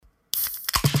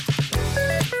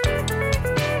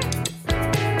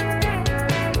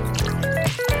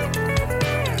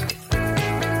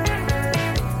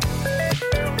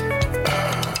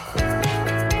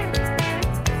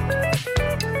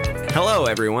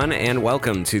everyone, and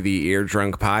welcome to the Ear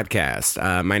Drunk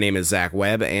Podcast. My name is Zach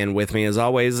Webb, and with me, as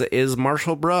always, is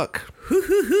Marshall Brook.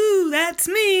 Hoo, that's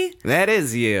me. That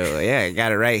is you. Yeah, I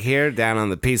got it right here down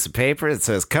on the piece of paper. It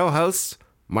says co-host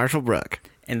Marshall Brook.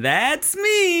 And that's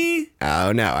me.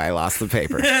 Oh, no, I lost the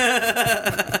paper.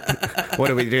 What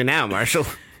do we do now, Marshall?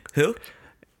 Who?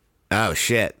 Oh,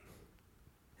 shit.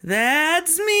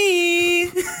 That's me.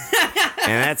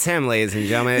 And that's him, ladies and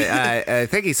gentlemen.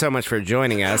 Thank you so much for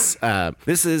joining us.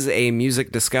 This is a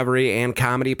music discovery and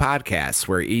comedy podcast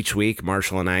where each week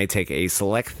Marshall and I take a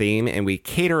select theme and we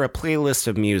cater a playlist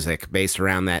of music based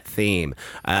around that theme.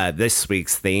 This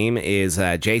week's theme is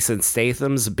Jason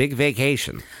Statham's Big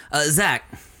Vacation. Zach.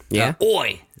 Yeah?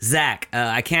 Zach.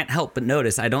 I can't help but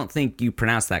notice I don't think you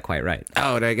pronounced that quite right.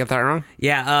 Oh, did I get that wrong?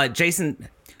 Yeah, Jason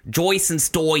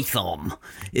Statham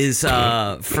is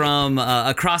from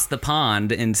across the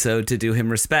pond, and so to do him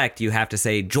respect, you have to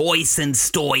say Jason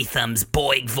Statham's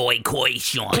Big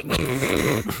Vacation.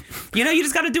 You know, you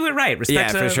just got to do it right.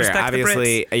 Respect, yeah, for sure. Respect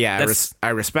Obviously, the Brits. yeah, I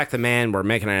respect the man. We're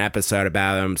making an episode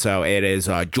about him, so it is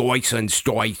Jason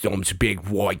Statham's Big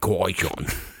Vacation.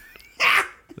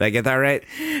 Did I get that right?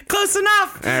 Close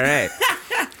enough. All right.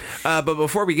 But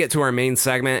before we get to our main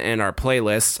segment and our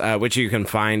playlist, which you can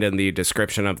find in the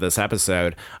description of this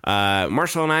episode,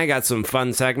 Marshall and I got some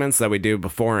fun segments that we do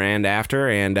before and after,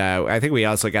 and I think we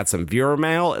also got some viewer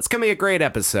mail. It's going to be a great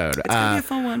episode. It's going to be a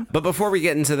fun one. But before we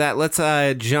get into that, let's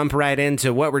jump right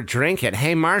into what we're drinking.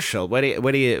 Hey, Marshall, what do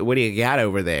you got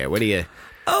over there? What do you...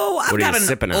 Oh, I've got an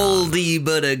oldie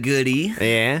but a goodie.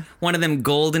 Yeah? One of them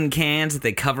golden cans that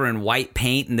they cover in white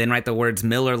paint and then write the words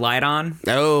Miller Lite on.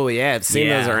 Oh, yeah, I've seen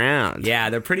those around.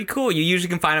 Yeah, they're pretty cool. You usually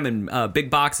can find them in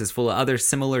big boxes full of other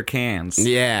similar cans.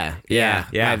 Yeah.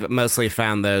 I've mostly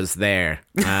found those there.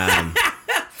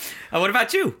 What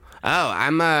about you? Oh,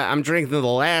 I'm drinking the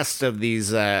last of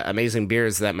these amazing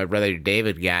beers that my brother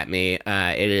David got me.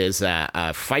 It is a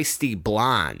Feisty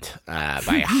Blonde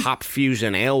by Hop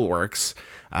Fusion Ale Works.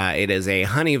 It is a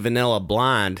honey vanilla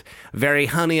blonde, very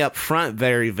honey up front,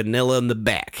 very vanilla in the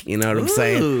back. You know what I'm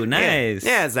saying? Ooh, nice.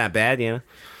 Yeah, it's not bad, you know.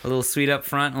 A little sweet up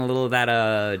front and a little of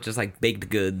that just like baked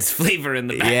goods flavor in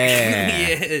the back.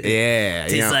 Yeah.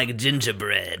 Tastes like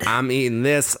gingerbread. I'm eating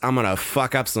this. I'm going to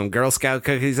fuck up some Girl Scout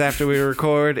cookies after we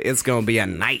record. It's going to be a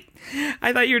night.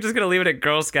 I thought you were just going to leave it at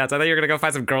Girl Scouts. I thought you were going to go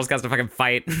find some Girl Scouts to fucking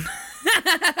fight.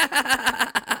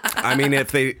 I mean, if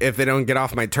they don't get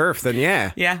off my turf, then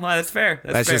yeah. Yeah, well, that's fair.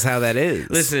 That's just how that is.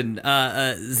 Listen,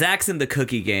 Zach's in the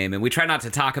cookie game, and we try not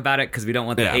to talk about it because we don't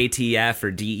want the ATF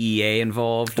or DEA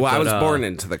involved. Well, I was born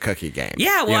into the cookie game.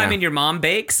 Yeah, well, I mean, your mom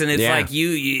bakes, and it's like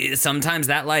you sometimes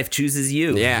that life chooses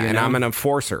you. Yeah, and I'm an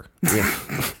enforcer.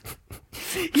 Yeah.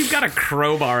 He's got a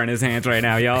crowbar in his hands right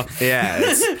now, y'all. Yeah,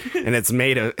 it's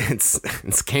made of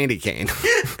it's candy cane.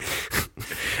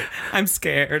 I'm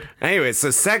scared. Anyway,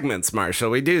 so segments, Marshall.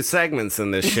 We do segments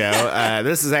in this show.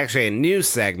 This is actually a new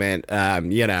segment,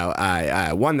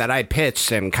 one that I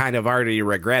pitched and kind of already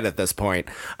regret at this point.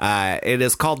 It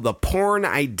is called The Porn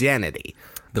Identity.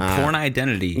 The Porn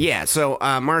Identity. Yeah, so,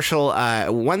 Marshall,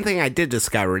 one thing I did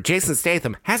discover, Jason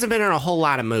Statham hasn't been in a whole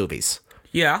lot of movies.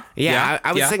 Yeah.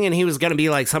 I was thinking he was going to be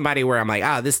like somebody where I'm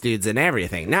like, this dude's in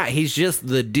everything. No, he's just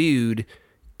the dude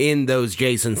in those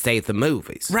Jason Statham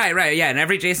movies. Right, yeah. In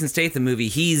every Jason Statham movie,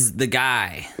 he's the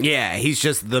guy. Yeah, he's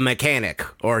just the mechanic,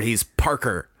 or he's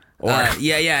Parker. Or and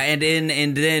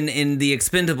then in the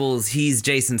Expendables, he's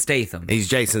Jason Statham. He's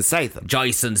Jason Statham.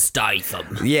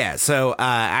 Yeah, so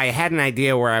I had an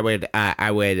idea where I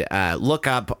would look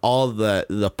up all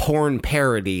the porn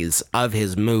parodies of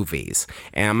his movies,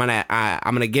 and I'm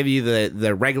gonna give you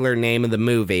the regular name of the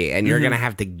movie, and you're gonna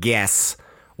have to guess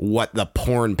what the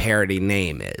porn parody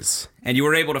name is. And you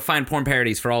were able to find porn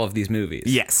parodies for all of these movies?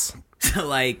 Yes. So,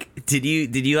 like, did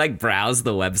you like browse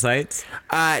the websites?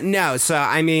 No. So,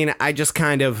 I mean, I just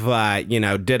kind of,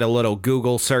 did a little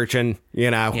Google searching,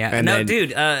 Yeah. And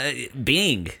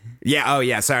Bing. Yeah. Oh,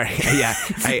 yeah. Sorry. Yeah.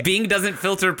 Bing doesn't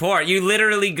filter porn. You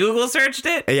literally Google searched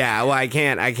it? Yeah. Well, I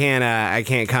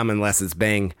can't come unless it's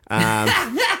Bing.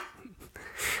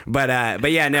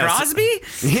 But yeah, no. Crosby?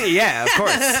 Yeah, of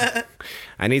course.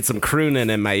 I need some crooning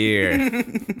in my ear.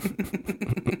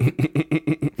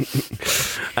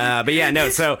 But yeah, no.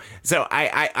 So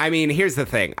I mean, here's the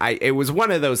thing. It was one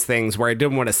of those things where I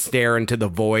didn't want to stare into the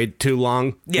void too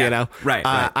long. Yeah, right.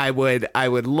 I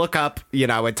would look up.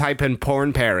 I would type in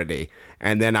porn parody,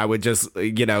 and then I would just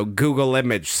Google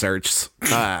image search.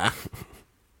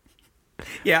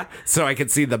 Yeah. So I could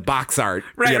see the box art.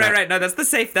 Right. No, that's the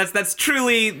safe. That's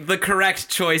truly the correct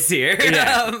choice here.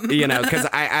 Yeah. Because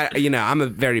I'm a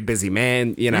very busy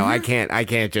man. I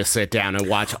can't just sit down and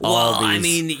watch all these. I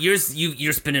mean, you're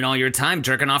spending all your time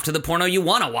jerking off to the porno you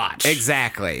want to watch.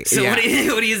 Exactly. So what are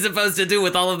you supposed to do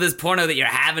with all of this porno that you're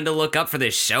having to look up for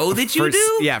this show that you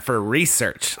do? Yeah, for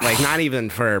research. Like, not even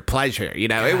for pleasure.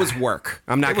 It was work.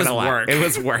 I'm not going to lie. It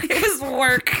was work. It was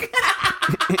work.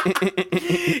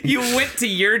 You went to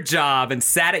your job and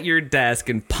sat at your desk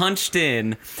and punched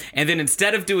in, and then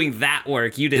instead of doing that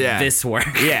work, you did this work.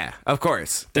 Yeah, of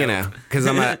course. Because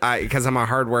I'm a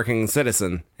hardworking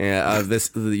citizen of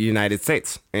the United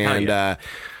States, and I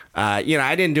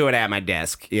didn't do it at my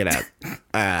desk.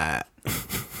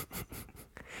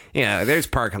 There's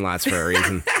parking lots for a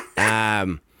reason.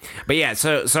 But yeah,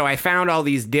 so I found all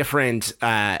these different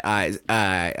porn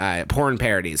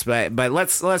parodies, but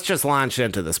let's just launch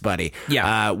into this, buddy.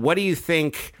 Yeah. What do you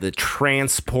think the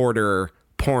Transporter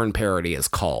porn parody is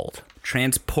called?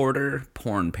 Transporter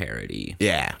porn parody.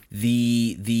 Yeah.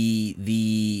 The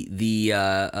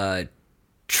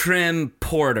Trim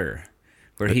Porter,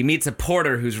 where he meets a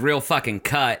porter who's real fucking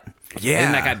cut. Yeah.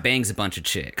 And that guy bangs a bunch of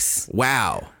chicks.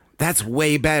 Wow. That's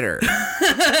way better.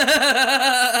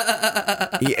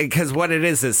 Because what it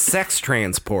is sex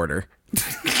transporter.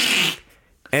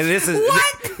 And this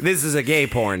is a gay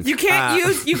porn. You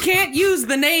can't use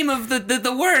the name of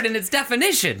the word in its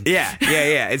definition. Yeah.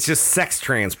 It's just sex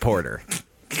transporter.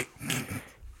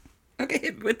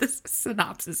 Okay, with the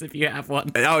synopsis if you have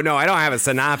one. Oh no, I don't have a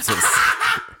synopsis.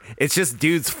 It's just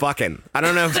dudes fucking. I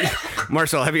don't know.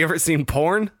 Marshall, have you ever seen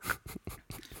porn?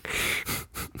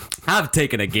 I've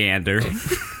taken a gander.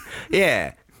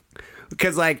 Yeah.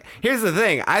 Because, here's the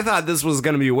thing. I thought this was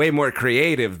going to be way more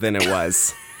creative than it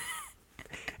was.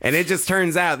 And it just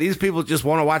turns out these people just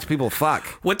want to watch people fuck.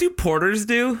 What do porters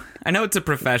do? I know it's a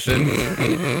profession.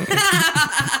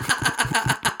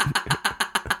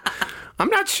 I'm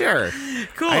not sure.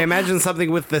 Cool. I imagine something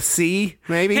with the C,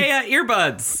 maybe? Hey,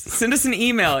 earbuds. Send us an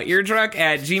email,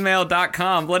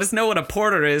 eardrunk@gmail.com. Let us know what a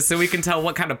porter is so we can tell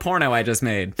what kind of porno I just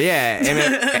made. Yeah,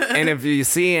 and if you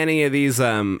see any of these,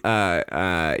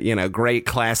 great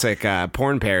classic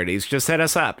porn parodies, just hit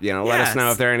us up. Let us know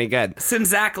if they're any good. Send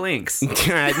Zach links. No,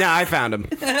 I found them.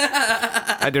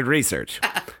 I did research.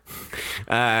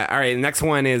 All right, the next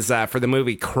one is for the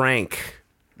movie Crank.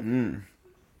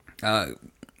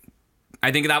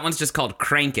 I think that one's just called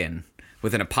Crankin'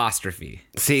 with an apostrophe.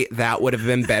 See, that would have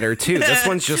been better too. This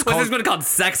one's just Was called... this one called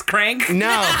Sex Crank?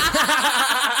 No.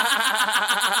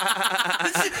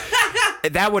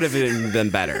 That would have been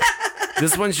better.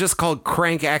 This one's just called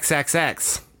Crank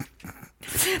XXX.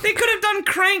 They could have done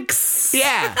Cranks.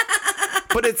 Yeah.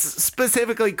 But it's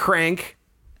specifically Crank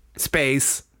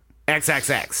space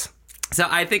XXX. So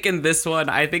I think in this one,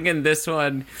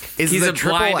 is he's the a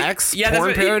triple blind X yeah,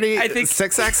 porn parody. I think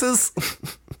 6 X's.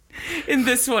 In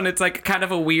this one, it's like kind of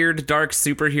a weird, dark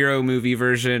superhero movie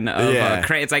version of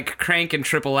Crank. It's like Crank and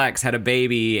Triple X had a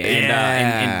baby,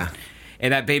 and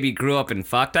that baby grew up and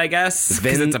fucked, I guess,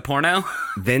 because it's a porno.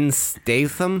 Then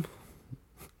Statham.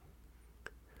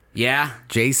 Yeah.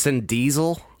 Jason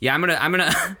Diesel. Yeah, I'm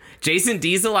gonna Jason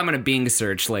Diesel. I'm gonna Bing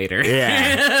search later.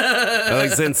 Yeah.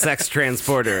 Then Sex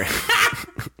Transporter.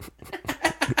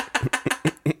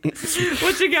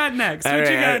 What you got next? All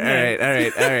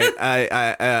right.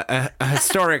 A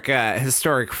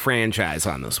historic franchise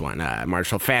on this one,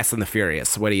 Marshall. Fast and the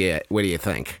Furious. What do you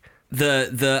think?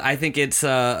 I think it's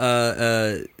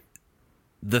the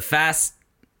fast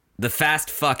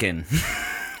fucking.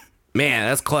 Man,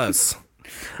 that's close.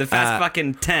 The fast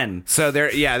fucking 10. So there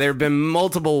have been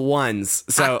multiple ones.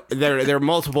 So there are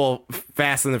multiple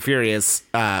Fast and the Furious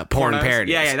porn Pornos?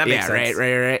 parodies. Yeah, that makes sense.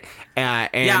 Right.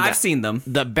 And I've seen them.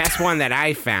 The best one that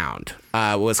I found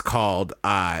was called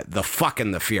The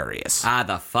Fucking the Furious.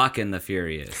 The Fucking the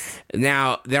Furious.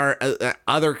 Now, there are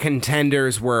other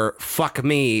contenders were Fuck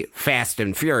Me, Fast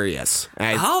and Furious.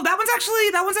 That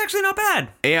one's actually not bad.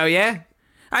 Oh, yeah?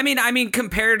 I mean,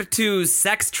 compared to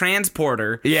Sex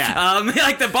Transporter, yeah,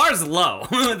 the bar's low.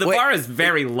 Bar is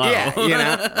very low. Yeah,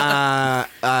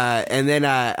 and then,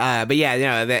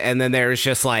 and then there's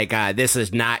just this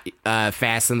is not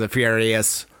Fast and the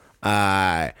Furious.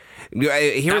 That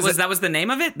was the name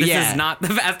of it? This is not the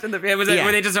Fast and the Furious.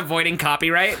 Were they just avoiding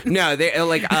copyright? No, they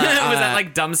was that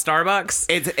like dumb Starbucks?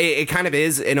 It kind of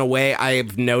is in a way.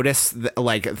 I've noticed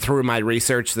through my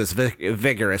research, this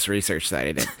vigorous research that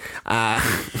I did.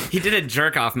 He did a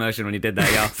jerk off motion when he did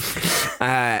that, y'all.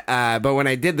 But when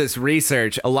I did this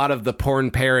research, a lot of the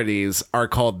porn parodies are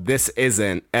called This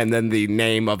Isn't, and then the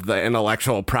name of the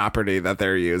intellectual property that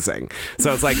they're using.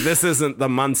 So it's like, This Isn't the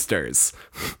Munsters.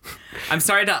 I'm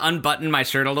sorry to unbutton my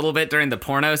shirt a little bit during the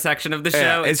porno section of the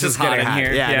show. Yeah, it's just hot getting in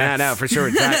here. Yeah, no, for sure.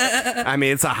 I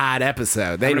mean, it's a hot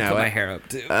episode. They I'm know gonna put it. my hair up,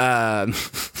 too.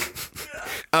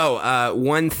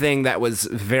 One thing that was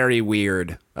very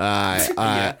weird.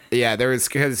 Yeah, there was,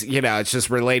 because, it's just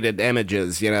related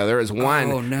images. There was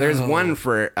one. Oh, no. There's one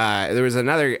for. There was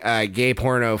another gay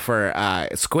porno for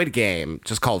Squid Game,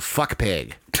 just called Fuck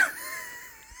Pig.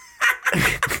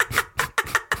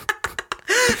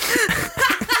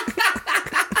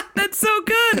 That's so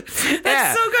good.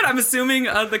 That's so good. I'm assuming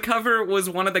the cover was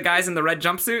one of the guys in the red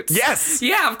jumpsuits. Yes.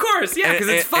 Yeah, of course. Yeah, because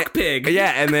it's Fuck Pig.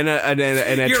 Yeah, and then an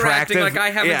You're attractive. acting like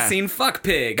I haven't seen Fuck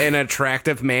Pig. An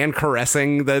attractive man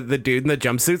caressing the dude in the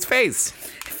jumpsuit's face.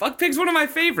 Fuck Pig's one of my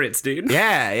favorites, dude.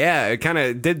 Yeah, it kind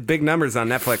of did big numbers on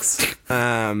Netflix.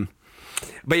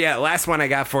 But yeah, last one I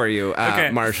got for you,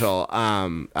 Marshall.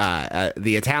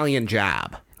 The Italian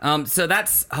Job. So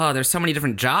that's there's so many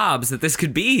different jobs that this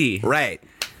could be. Right.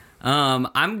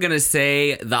 I'm gonna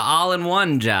say the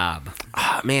all-in-one job.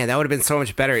 Oh, man, that would have been so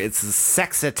much better. It's the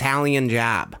sex Italian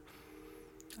job.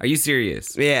 Are you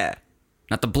serious? Yeah.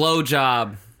 Not the blow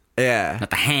job. Yeah.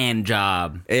 Not the hand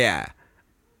job. Yeah.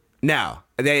 No.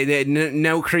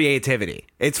 No creativity.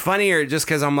 It's funnier just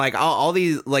because I'm like, all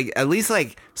these, like, at least,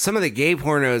 like, some of the gay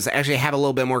pornos actually have a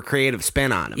little bit more creative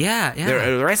spin on them. Yeah.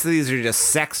 The rest of these are just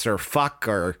sex or fuck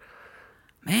or...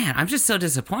 Man, I'm just so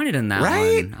disappointed in that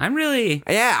right? one. I'm really...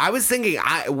 Yeah, I was thinking,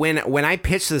 when I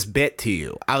pitched this bit to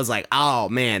you, I was like, oh,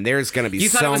 man, there's going to be so many... You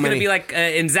thought it was going to be like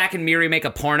in Zack and Miri make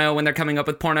a porno when they're coming up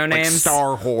with porno names? Like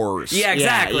Star Whores. Yeah,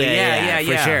 exactly. Yeah.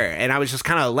 For sure. And I was just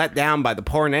kind of let down by the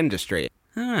porn industry.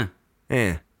 Huh.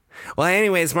 Yeah. Well,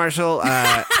 anyways, Marshall,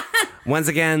 once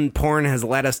again, porn has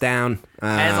let us down.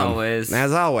 As always.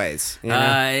 As always.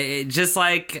 Just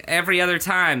like every other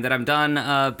time that I'm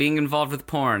done being involved with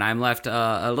porn, I'm left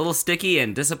a little sticky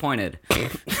and disappointed.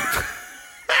 Because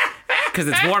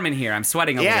it's warm in here. I'm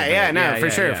sweating a little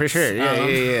bit. For sure.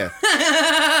 Yeah.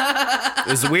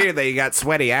 It's weird that you got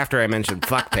sweaty after I mentioned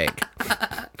Fuck Pig.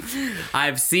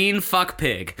 I've seen Fuck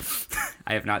Pig.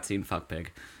 I have not seen Fuck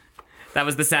Pig. That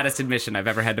was the saddest admission I've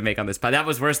ever had to make on this pod. That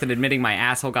was worse than admitting my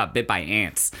asshole got bit by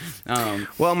ants.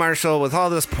 Well, Marshall, with all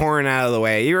this porn out of the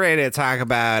way, you ready to talk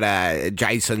about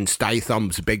Jason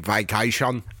Statham's big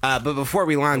vacation? But before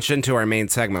we launch into our main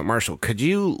segment, Marshall, could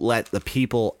you let the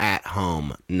people at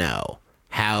home know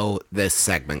how this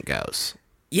segment goes?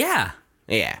 Yeah.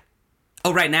 Yeah.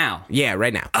 Oh, right now? Yeah,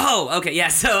 right now. Oh, okay, yeah.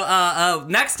 So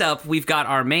next up, we've got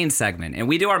our main segment. And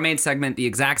we do our main segment the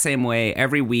exact same way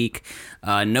every week.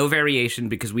 No variation,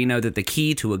 because we know that the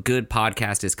key to a good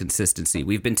podcast is consistency.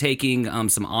 We've been taking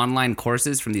some online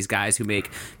courses from these guys who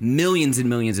make millions and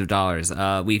millions of dollars.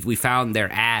 We found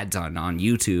their ads on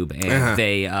YouTube, and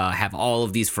they have all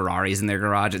of these Ferraris in their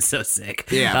garage. It's so sick.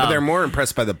 Yeah, but they're more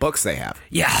impressed by the books they have.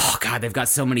 Yeah, oh God, they've got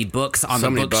so many books on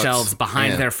the bookshelves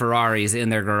behind their Ferraris in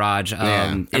their garage.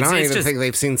 And I don't even think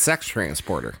they've seen Sex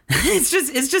Transporter. It's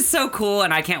just so cool,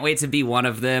 and I can't wait to be one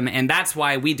of them. And that's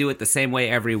why we do it the same way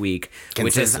every week,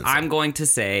 which is I'm going to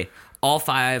say all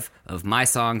 5 of my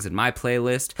songs in my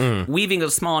playlist, weaving a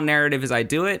small narrative as I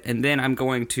do it, and then I'm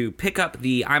going to pick up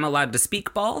the I'm allowed to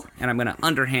speak ball, and I'm going to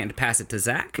underhand pass it to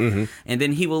Zach, and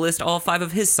then he will list all 5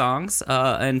 of his songs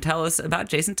and tell us about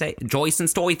Joyce and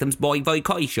Statham's boy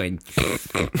vacation.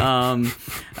 And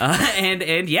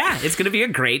yeah, it's going to be a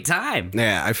great time.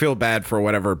 Yeah, I feel bad for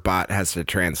whatever bot has to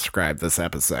transcribe this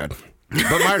episode.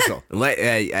 But Marshall,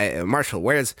 Marshall,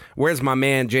 where's my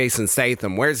man Jason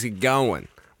Statham? Where's he going?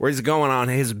 Where's he going on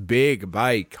his big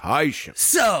vacation?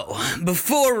 So,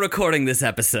 before recording this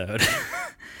episode,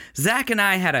 Zach and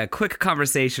I had a quick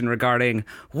conversation regarding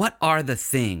what are the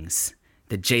things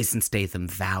that Jason Statham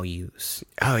values.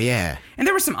 Oh, yeah. And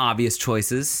there were some obvious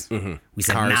choices. We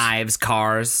said knives,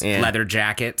 cars, leather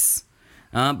jackets.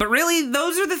 But really,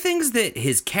 those are the things that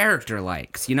his character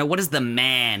likes. You know, what does the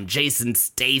man, Jason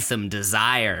Statham,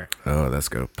 desire? Oh, that's a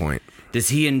good point. Does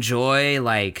he enjoy,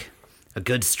 like, a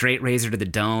good straight razor to the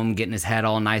dome, getting his head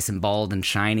all nice and bald and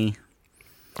shiny?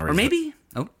 Or maybe...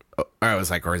 I was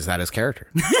like, or is that his character?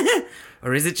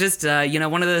 Or is it just,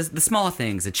 one of the small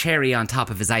things, a cherry on top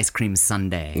of his ice cream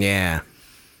sundae? Yeah.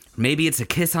 Maybe it's a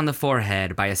kiss on the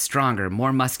forehead by a stronger,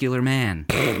 more muscular man.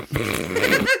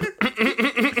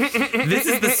 This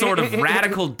is the sort of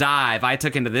radical dive I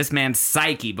took into this man's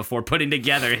psyche before putting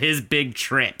together his big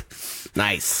trip.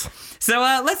 Nice. So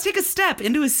let's take a step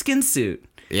into his skin suit.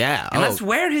 Yeah. And let's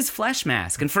wear his flesh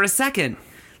mask. And for a second,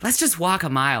 Let's just walk a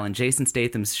mile in Jason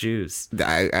Statham's shoes.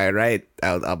 All right.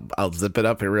 I'll zip it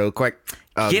up here real quick.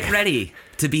 Get ready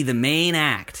to be the main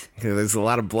act. There's a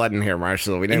lot of blood in here,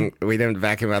 Marshall. We didn't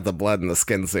vacuum out the blood in the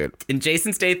skin suit. In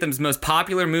Jason Statham's most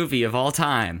popular movie of all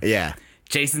time. Yeah.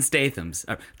 Jason Statham's.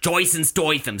 Jason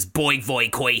Statham's Boy Voy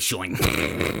Quaishoing.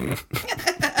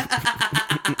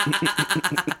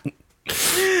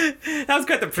 That was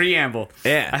quite the preamble.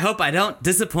 Yeah. I hope I don't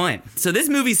disappoint. So this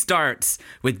movie starts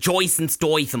with Jason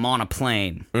Statham on a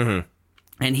plane. Mm-hmm.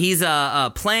 And he's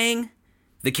playing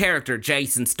the character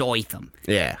Jason Statham.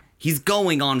 Yeah. He's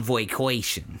going on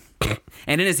vacation.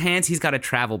 And in his hands, he's got a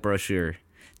travel brochure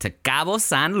to Cabo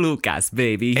San Lucas,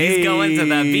 baby. He's going to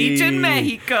the beach in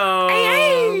Mexico.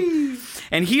 Hey.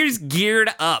 And he's geared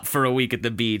up for a week at the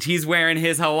beach. He's wearing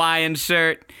his Hawaiian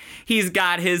shirt. He's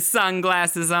got his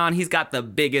sunglasses on. He's got the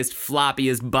biggest,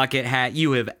 floppiest bucket hat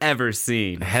you have ever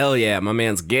seen. Hell yeah, my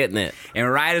man's getting it.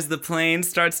 And right as the plane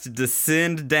starts to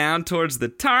descend down towards the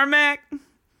tarmac,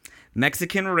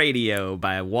 Mexican Radio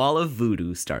by Wall of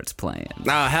Voodoo starts playing.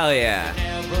 Oh, hell yeah.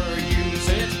 Never use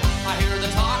it. I hear the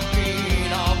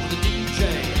talking of the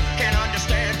DJ. Can't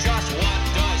understand just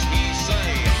what does he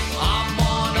say. I'm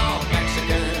on a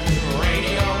Mexican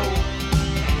radio.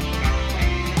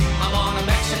 I'm on a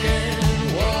Mexican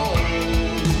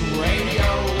radio.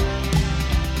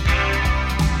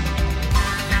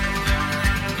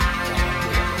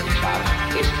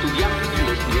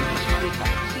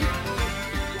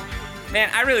 Man,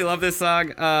 I really love this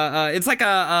song. It's like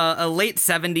a late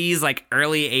 70s, like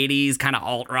early 80s kind of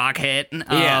alt-rock hit.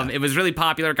 Yeah. It was really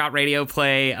popular, got radio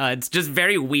play. It's just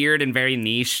very weird and very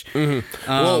niche. Mm-hmm.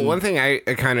 Well, one thing I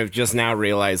kind of just now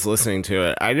realized listening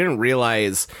to it, I didn't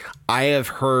realize I have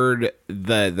heard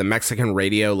the Mexican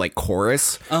radio like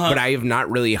chorus, but I have not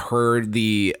really heard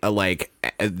the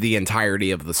the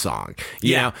entirety of the song.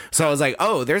 You know? So I was like,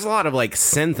 oh, there's a lot of like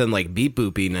synth and like beat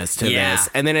boopiness to this.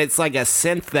 And then it's like a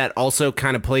synth that also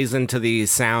kind of plays into the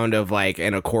sound of like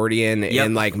an accordion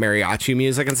in like mariachi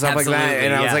music and stuff like that.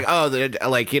 And I was like, oh,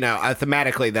 like, you know,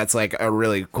 thematically that's like a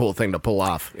really cool thing to pull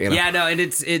off. You know? Yeah, no, and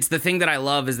it's the thing that I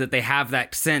love is that they have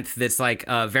that synth that's like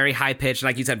very high pitched,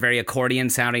 like you said, very accordion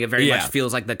sounding. It very much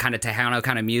feels like the kind of Tejano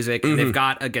kind of music. Mm-hmm. They've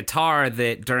got a guitar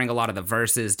that during a lot of the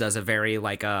verses does a very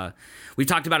like we've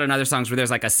talked about in other songs where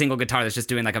there's like a single guitar that's just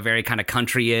doing like a very kind of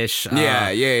country-ish.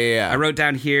 I wrote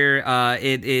down here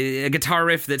a guitar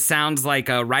riff that sounds like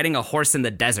riding a horse in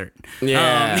the desert.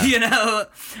 Yeah. You know?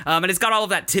 And it's got all of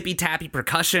that tippy-tappy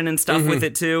percussion and stuff with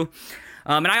it too.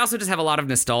 And I also just have a lot of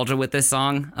nostalgia with this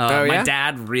song. My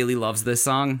dad really loves this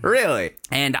song. Really?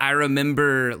 And I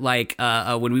remember like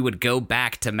when we would go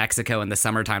back to Mexico in the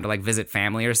summertime to like visit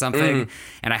family or something,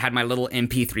 and I had my little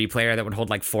MP3 player that would hold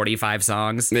like 45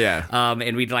 songs. Yeah.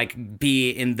 And we'd like be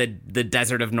in the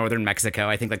desert of northern Mexico,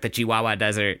 I think like the Chihuahua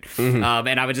Desert. And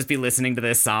I would just be listening to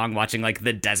this song, watching like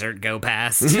the desert go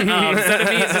past. So to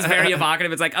me, it's just very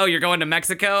evocative. It's like, oh, you're going to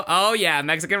Mexico? Oh yeah,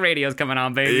 Mexican radio's coming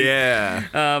on, baby.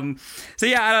 Yeah. So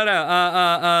yeah, I don't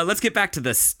know. Let's get back to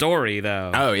the story,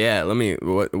 though. Oh yeah,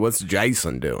 what's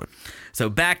Jason doing? So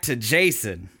back to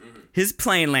Jason. His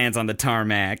plane lands on the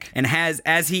tarmac, and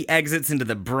as he exits into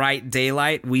the bright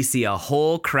daylight, we see a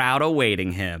whole crowd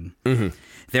awaiting him.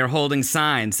 They're holding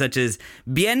signs such as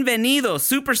 "Bienvenido,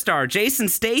 superstar Jason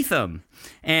Statham,"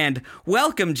 and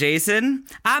 "Welcome, Jason,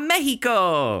 a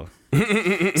Mexico."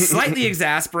 Slightly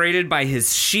exasperated by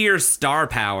his sheer star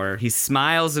power, he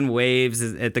smiles and waves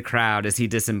at the crowd as he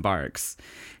disembarks.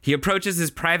 He approaches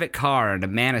his private car, and a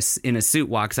man in a suit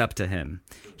walks up to him.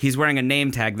 He's wearing a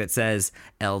name tag that says,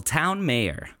 El Town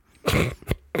Mayor.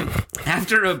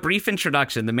 After a brief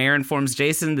introduction, the mayor informs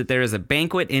Jason that there is a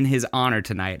banquet in his honor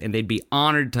tonight, and they'd be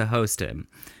honored to host him.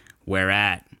 Where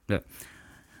at?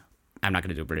 I'm not going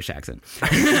to do a British accent. Where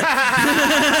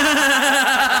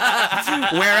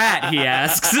at, he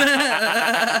asks.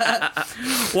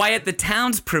 Why, at the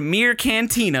town's premier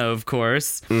cantina, of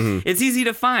course. It's easy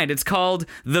to find. It's called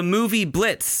The Movie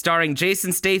Blitz, starring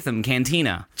Jason Statham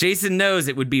Cantina. Jason knows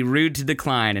it would be rude to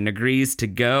decline and agrees to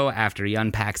go after he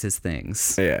unpacks his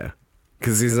things. Yeah.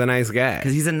 Because he's a nice guy.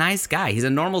 Because he's a nice guy. He's a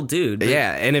normal dude.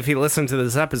 Yeah, and if he listened to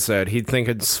this episode, he'd think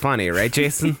it's funny, right,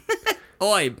 Jason?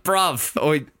 Oi,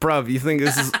 bruv, you think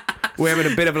this is... We're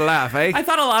having a bit of a laugh, eh? I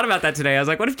thought a lot about that today. I was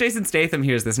like, what if Jason Statham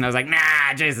hears this? And I was like,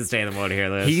 nah, Jason Statham won't hear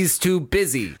this. He's too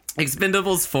busy.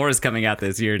 Expendables 4 is coming out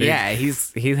this year, dude. Yeah,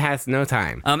 he has no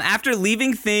time. After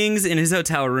leaving things in his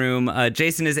hotel room,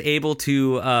 Jason is able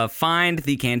to find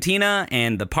the cantina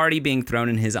and the party being thrown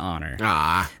in his honor.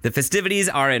 The festivities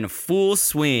are in full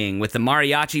swing, with the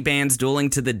mariachi bands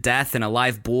dueling to the death and a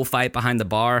live bullfight behind the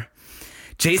bar.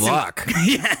 Jason, Fuck.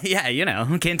 yeah, you know,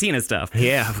 cantina stuff.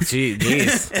 Yeah,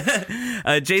 jeez.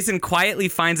 Jason quietly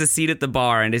finds a seat at the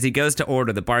bar, and as he goes to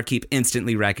order, the barkeep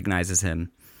instantly recognizes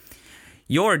him.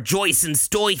 You're Joyson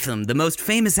Statham, the most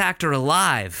famous actor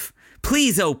alive.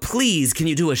 Please, oh please, can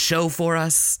you do a show for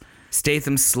us?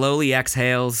 Statham slowly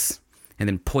exhales and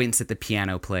then points at the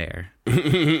piano player.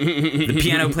 The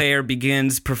piano player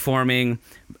begins performing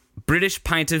British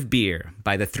Pint of Beer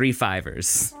by the Three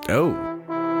Fivers. Oh.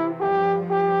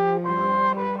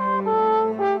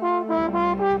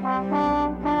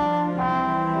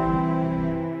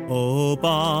 Oh,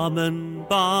 barman,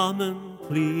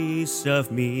 please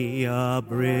serve me a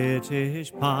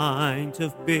British pint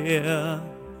of beer.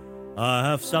 I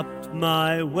have supped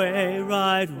my way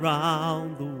right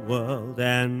round the world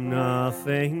and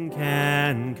nothing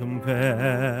can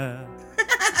compare.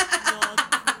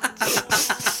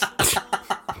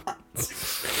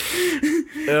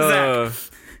 Zach,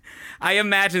 I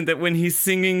imagine that when he's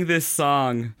singing this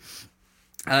song,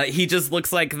 he just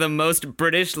looks like the most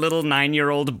British little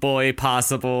 9-year-old boy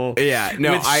possible. Yeah,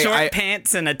 no, with short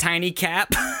pants and a tiny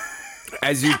cap.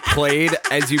 As you played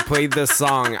this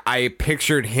song, I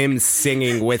pictured him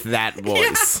singing with that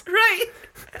voice. Yeah, right.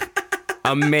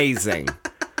 Amazing.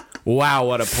 Wow,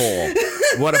 what a pull.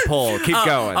 What a pull. Keep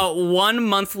going. 1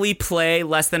 monthly play,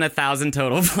 less than 1,000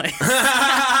 total plays.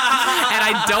 And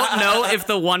I don't know if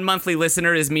the 1 monthly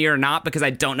listener is me or not because I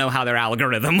don't know how their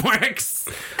algorithm works.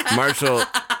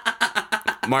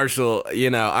 Marshall, you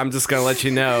know, I'm just going to let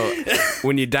you know,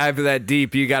 when you dive that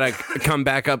deep, you got to come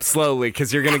back up slowly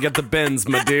because you're going to get the bends,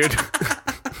 my dude.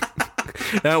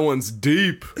 That one's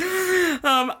deep.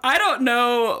 I don't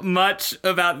know much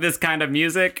about this kind of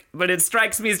music, but it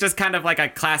strikes me as just kind of like a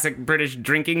classic British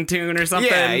drinking tune or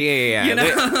something. Yeah. You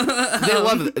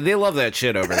know? They love that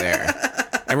shit over there.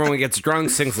 Everyone gets drunk,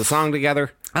 sings the song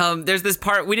together. There's this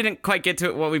part, we didn't quite get to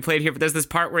it, what we played here, but there's this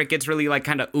part where it gets really like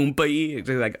kind of oompa-y. It's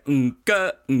like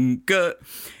oomka, oomka.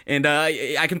 And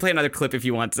I can play another clip if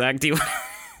you want, Zach. Do you want?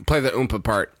 Play the oompa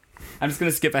part. I'm just going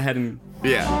to skip ahead and...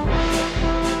 Yeah.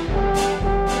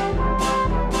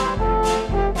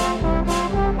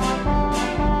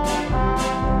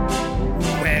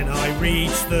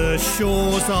 Reach the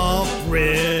shores of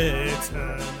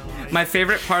Britain. My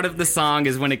favorite part of the song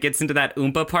is when it gets into that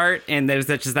oompa part and there's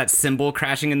just that cymbal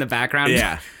crashing in the background.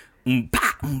 Yeah.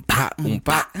 Oompa, oompa,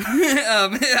 oompa.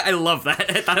 I love that.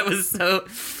 I thought it was so...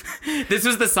 This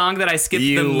was the song that I skipped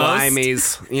the most.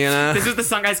 Limeys, you know? This was the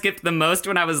song I skipped the most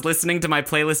when I was listening to my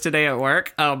playlist today at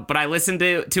work. But I listened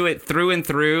to it through and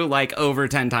through like over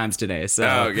 10 times today. So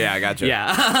Oh, yeah, I got you.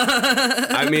 Yeah.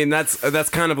 I mean, that's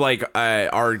kind of like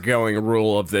our going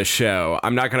rule of this show.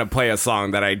 I'm not going to play a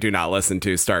song that I do not listen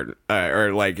to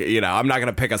or like, you know, I'm not going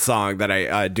to pick a song that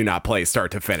I do not play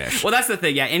start to finish. Well, that's the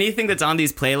thing. Yeah, anything that's on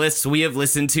these playlists, we have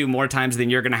listened to more times than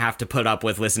you're going to have to put up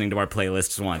with listening to our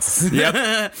playlists once.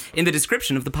 Yep. In the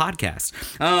description of the podcast.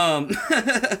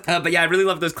 But yeah, I really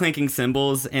love those clinking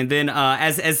cymbals. And then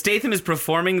as Statham is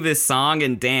performing this song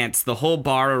and dance, the whole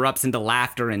bar erupts into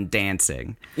laughter and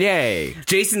dancing. Yay.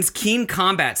 Jason's keen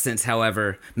combat sense,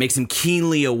 however, makes him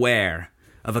keenly aware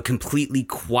of a completely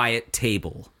quiet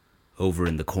table over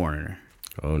in the corner.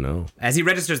 Oh, no. As he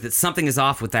registers that something is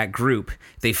off with that group,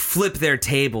 they flip their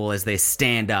table as they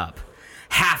stand up.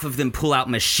 Half of them pull out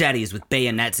machetes with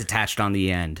bayonets attached on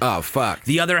the end. Oh, fuck.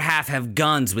 The other half have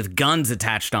guns with guns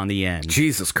attached on the end.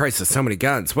 Jesus Christ, there's so many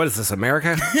guns. What is this,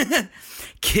 America?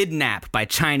 Kidnap by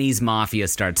Chinese Mafia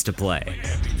starts to play.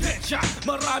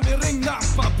 Marami ring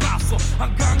napapraso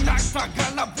hanggang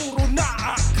nagtagal na puro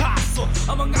naakaso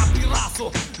ang mga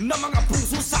piraso na mga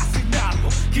puso sa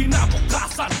sinaryo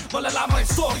kinabukasan malalamang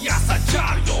istorya sa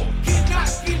dyaryo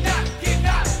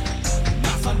Kidnap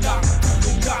Nasaan ang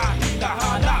tulong na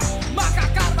hinahanap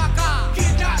Makakarma ka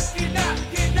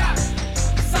Kidnap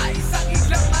Sa isang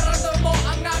iglang maramdaman mo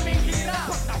ang naming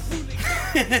hirap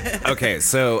Okay,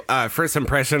 so first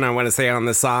impression I want to say on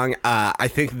this song, I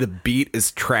think the beat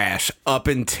is trash up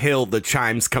until the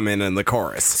chimes come in the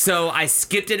chorus. So I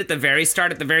skipped it at the very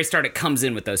start. At the very start, it comes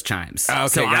in with those chimes. Okay,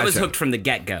 so I was gotcha. hooked from the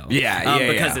get-go.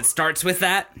 Yeah, because it starts with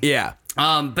that. Yeah.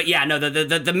 But yeah, no,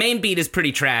 the main beat is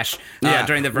pretty trash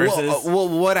during the verses. Well,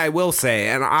 what I will say,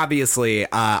 and obviously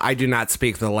I do not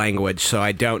speak the language, so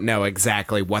I don't know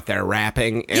exactly what they're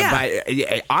rapping. Yeah.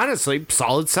 But honestly,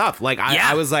 solid stuff. Like,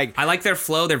 I was like... I like their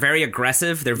flow. They're very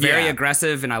aggressive. They're very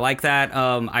aggressive, and I like that.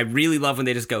 I really love when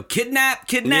they just go,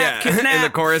 kidnap. in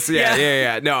the chorus.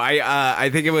 Yeah. No, I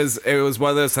think it was one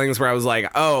of those things where I was like,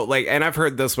 oh, like, and I've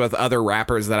heard this with other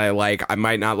rappers that I like. I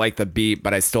might not like the beat,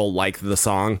 but I still like the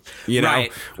song. You you know,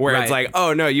 Right, where right. it's like,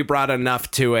 oh no, you brought enough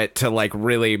to it to like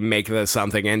really make this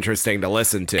something interesting to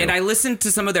listen to. And I listened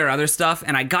to some of their other stuff,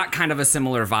 and I got kind of a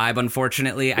similar vibe.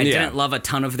 Unfortunately, I didn't love a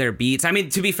ton of their beats. I mean,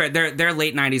 to be fair, they're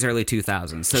late '90s, early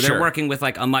 2000s, so they're Sure. working with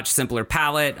like a much simpler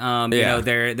palette. You know,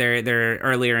 they're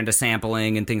earlier into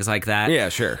sampling and things like that. Yeah,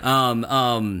 sure.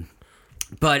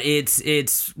 But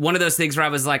it's one of those things where I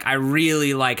was like, I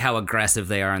really like how aggressive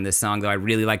they are in this song, though. I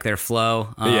really like their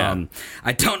flow.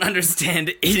 I don't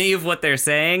understand any of what they're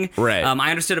saying. Right. I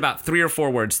understood about 3 or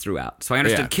 4 words throughout. So I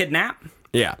understood kidnap.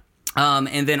 Yeah.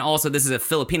 And then also, this is a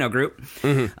Filipino group.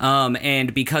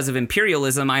 And because of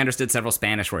imperialism, I understood several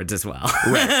Spanish words as well.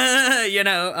 Right. You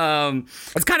know,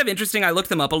 it's kind of interesting. I looked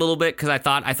them up a little bit because I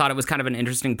thought it was kind of an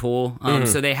interesting pool.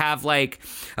 So they have like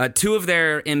 2 of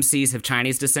their MCs have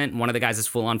Chinese descent. One of the guys is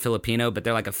full on Filipino, but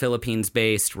they're like a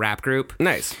Philippines-based rap group.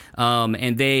 Nice.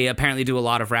 And they apparently do a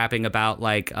lot of rapping about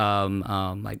like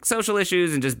social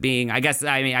issues and just being, I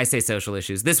say social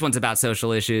issues. This one's about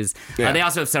social issues. Yeah. They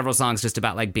also have several songs just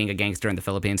about like being a gangster in the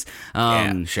Philippines.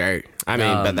 Yeah, sure. I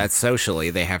mean, but that's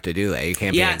socially, they have to do that. You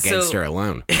can't be a gangster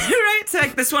alone. Right? So,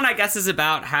 like, this one, I guess, is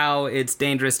about how it's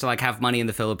dangerous to like have money in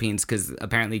the Philippines because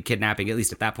apparently kidnapping, at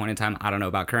least at that point in time, I don't know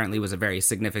about currently, was a very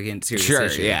significant, serious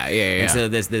issue. Yeah. And so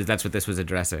that's what this was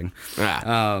addressing.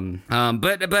 But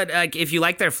like, if you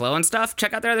like their flow and stuff,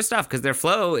 check out their other stuff because their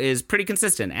flow is pretty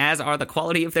consistent, as are the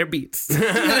quality of their beats.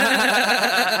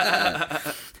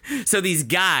 So these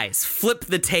guys flip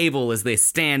the table as they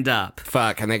stand up.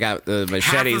 Fuck, and they got the machetes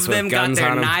Half of them with got guns their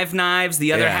on them. knives.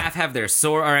 The other half have their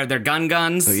sword or their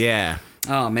guns. Yeah.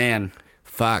 Oh man.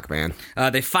 Fuck, man.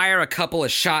 They fire a couple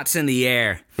of shots in the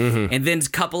air, and then a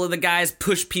couple of the guys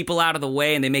push people out of the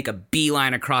way, and they make a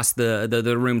beeline across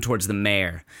the room towards the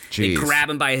mayor. They Jeez. grab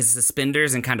him by his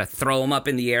suspenders and kind of throw him up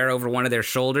in the air over one of their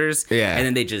shoulders. Yeah. And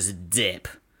then they just dip.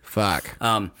 Fuck.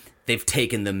 They've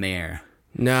taken the mayor.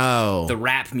 No. The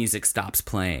rap music stops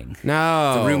playing.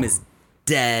 No. The room is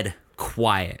dead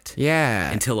quiet.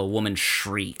 Yeah. Until a woman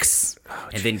shrieks.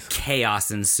 And then chaos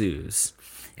ensues.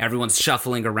 Everyone's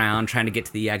shuffling around, trying to get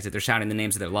to the exit. They're shouting the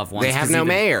names of their loved ones. They have no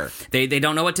mayor. They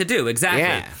don't know what to do. Exactly.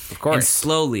 Yeah, of course. And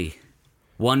slowly,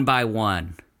 one by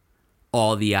one,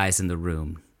 all the eyes in the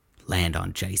room land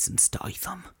on Jason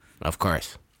Statham. Of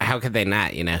course. How could they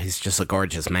not? You know, he's just a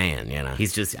gorgeous man, you know.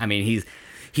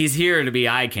 He's here to be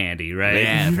eye candy, right?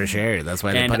 Yeah, for sure. That's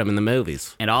why they put him in the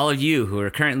movies. And all of you who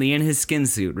are currently in his skin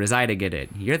suit residing in it,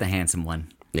 you're the handsome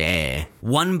one. Yeah.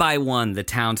 One by one, the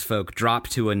townsfolk drop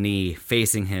to a knee,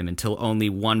 facing him until only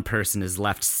one person is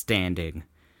left standing.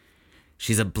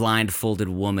 She's a blindfolded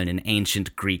woman in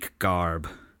ancient Greek garb.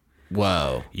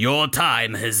 Whoa. Your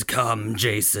time has come,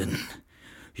 Jason.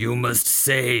 You must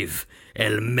save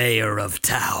El Mayor of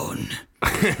Town.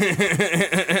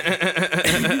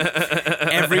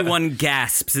 Everyone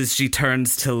gasps as she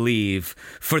turns to leave,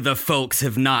 for the folks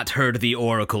have not heard the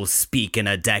Oracle speak in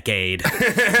a decade.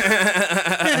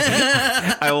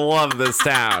 I love this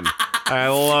town. I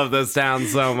love this town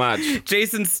so much.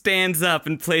 Jason stands up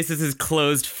and places his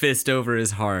closed fist over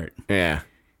his heart. Yeah.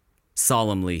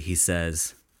 Solemnly, he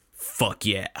says, "Fuck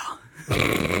yeah."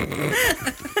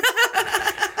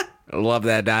 I love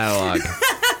that dialogue.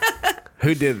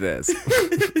 Who did this?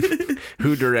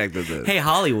 Who directed this? Hey,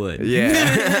 Hollywood. Yeah.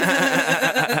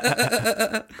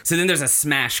 So then there's a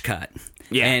smash cut.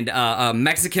 Yeah. And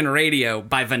Mexican Radio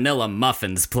by Vanilla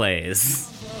Muffins plays.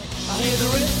 I hear the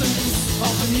rhythms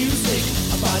of the music.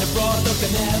 I buy the product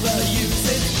and never use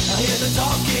it. I hear the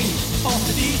talking of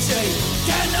the DJ.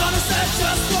 Can't understand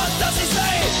just what does he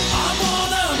say. I'm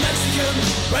on a Mexican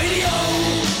radio.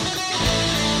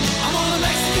 I'm on a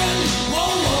Mexican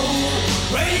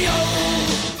radio.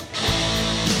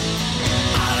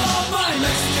 I love my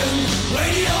Mexican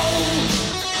radio.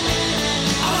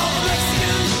 I love a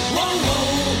Mexican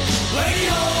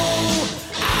radio.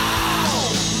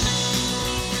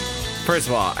 First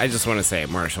of all, I just want to say,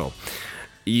 Marshall,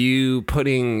 you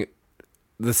putting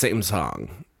the same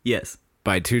song Yes.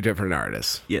 by 2 different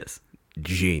artists, Yes.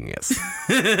 genius.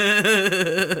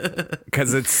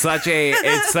 Because it's such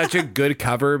a good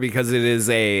cover because it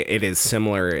is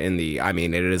similar in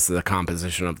it is the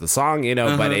composition of the song, you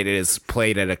know, but it is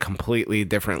played at a completely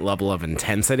different level of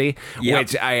intensity,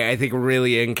 which I think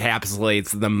really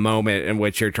encapsulates the moment in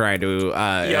which you're trying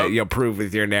to prove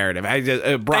with your narrative.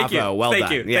 Bravo, well done.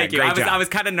 Thank you. Yeah, great job. I was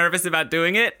kind of nervous about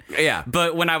doing it. Yeah.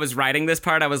 But when I was writing this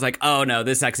part, I was like, oh no,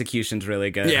 this execution's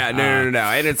really good. Yeah, no.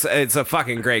 And it's a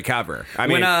fucking great cover. sure. I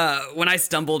mean, when I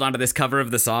stumbled onto this cover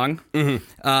of the song,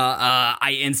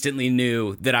 I instantly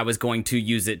knew that I was going to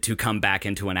use it to come back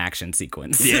into an action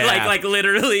sequence. Yeah. like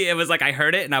literally, it was like I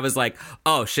heard it and I was like,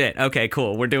 oh shit, okay,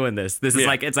 cool, we're doing this. This is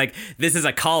this is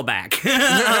a callback.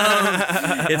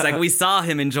 It's like we saw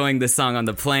him enjoying this song on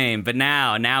the plane, but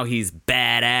now he's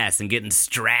badass and getting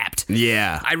strapped.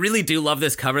 Yeah. I really do love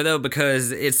this cover though,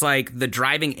 because it's like the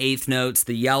driving eighth notes,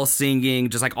 the yell singing,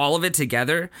 just like all of it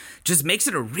together just makes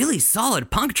it a really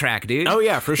solid punk track, dude. Oh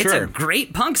yeah, for sure. It's a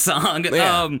great punk song.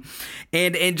 Yeah.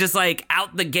 And just like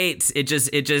out the gates, it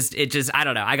just I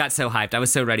don't know. I got so hyped. I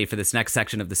was so ready for this next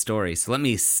section of the story. So let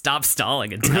me stop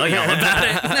stalling and tell y'all about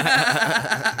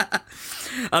it.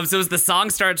 So as the song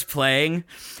starts playing,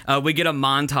 we get a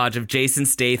montage of Jason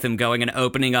Statham going and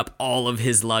opening up all of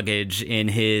his luggage in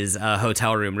his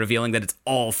hotel room, revealing that it's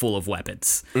all full of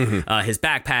weapons. Mm-hmm. His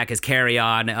backpack, his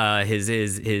carry-on,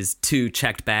 his 2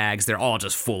 checked bags, they're all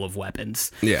just full of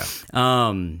weapons. Yeah.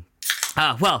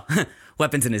 Well,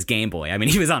 weapons in his Game Boy. I mean,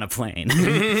 he was on a plane.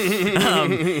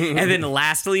 And then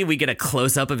lastly, we get a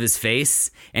close-up of his face,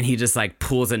 and he just like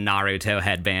pulls a Naruto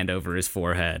headband over his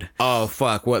forehead. Oh,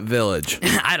 fuck. What village?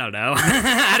 I don't know.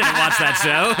 I didn't watch that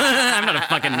show. I'm not a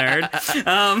fucking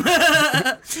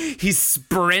nerd. He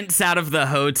sprints out of the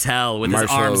hotel with his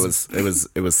arms.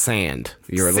 It was sand.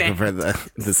 You were looking for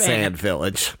the sand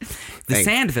village. The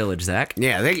sand village, Zach.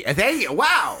 Yeah, they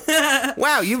wow.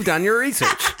 Wow, you've done your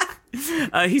research.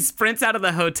 He sprints out of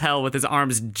the hotel with his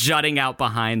arms jutting out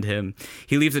behind him.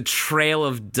 He leaves a trail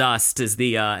of dust as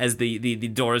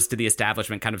the doors to the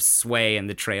establishment kind of sway in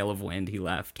the trail of wind he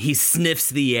left. He sniffs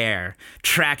the air,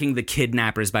 tracking the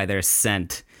kidnappers by their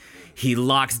scent. He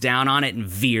locks down on it and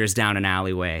veers down an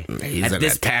alleyway. He's an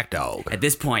attack dog. At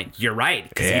this point, you're right,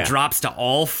 because he drops to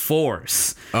all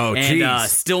fours. Oh, and jeez.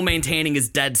 Still maintaining his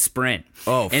dead sprint.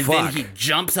 Oh, and fuck. then he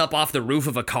jumps up off the roof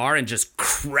of a car and just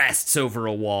crests over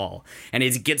a wall. And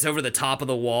as he gets over the top of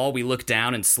the wall, we look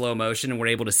down in slow motion and we're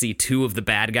able to see 2 of the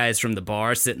bad guys from the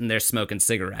bar sitting there smoking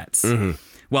cigarettes. Mm-hmm.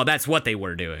 Well, that's what they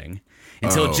were doing.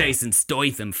 Until Jason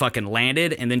Statham fucking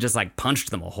landed and then just like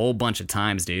punched them a whole bunch of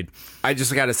times, dude. I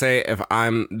just gotta say, if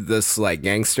I'm this like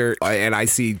gangster and I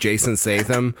see Jason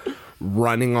Statham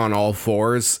running on all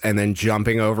fours and then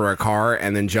jumping over a car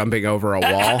and then jumping over a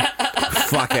wall,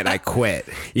 fuck it, I quit.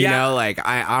 You know, like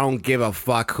I don't give a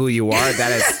fuck who you are.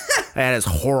 That is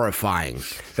horrifying.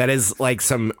 That is like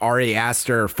some Ari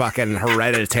Aster fucking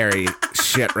Hereditary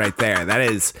shit right there. That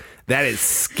is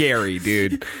scary,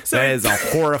 dude. That is a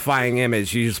horrifying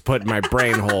image you just put in my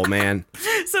brain hole, man.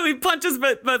 So he punches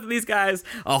both of these guys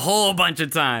a whole bunch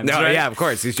of times. No, right? yeah, of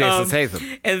course. He's Jason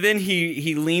Statham. And then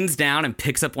he leans down and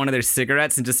picks up one of their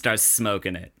cigarettes and just starts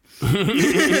smoking it.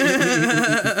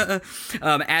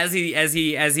 As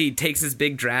he takes his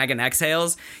big drag and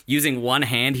exhales, using one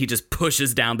hand, he just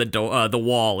pushes down the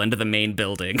wall into the main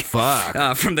building.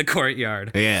 Fuck. From the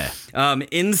courtyard. Yeah.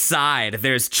 Inside,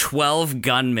 there's 12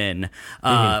 gunmen,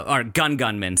 or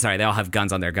gunmen. Sorry, they all have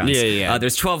guns on their guns. Yeah.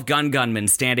 There's 12 gunmen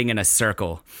standing in a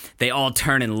circle. They all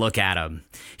turn and look at him.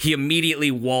 He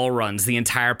immediately wall runs the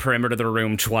entire perimeter of the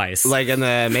room twice. Like in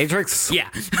the Matrix? Yeah.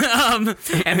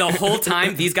 And the whole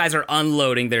time, these guys are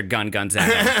unloading their guns at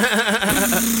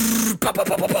him.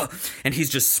 And he's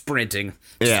just sprinting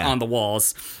on the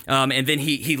walls. And then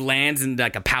he lands in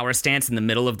like a power stance in the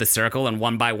middle of the circle, and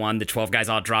one by one, the 12 guys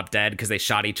all drop dead because they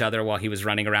shot each other while he was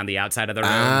running around the outside of the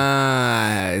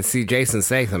room. See, Jason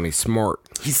Statham, he's smart.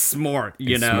 He's smart,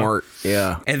 you know? Smart,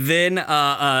 yeah. And then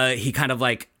he kind of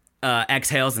like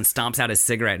exhales and stomps out his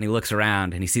cigarette, and he looks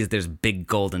around and he sees there's a big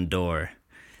golden door.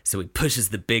 So he pushes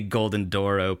the big golden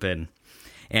door open,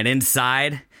 and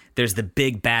inside there's the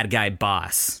big bad guy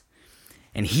boss,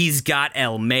 and he's got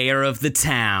El Mayor of the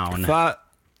town.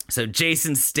 So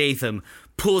Jason Statham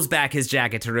pulls back his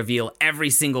jacket to reveal every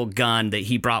single gun that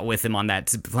he brought with him on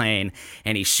that plane,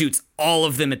 and he shoots all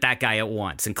of them at that guy at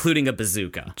once, including a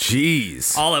bazooka.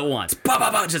 Jeez. All at once. Bah,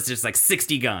 bah, bah, just like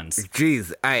 60 guns.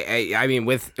 Jeez. I mean,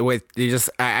 with you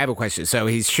just, I have a question. So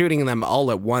he's shooting them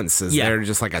all at once. Is there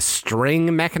just like a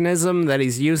string mechanism that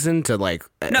he's using to like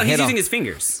No, he's using his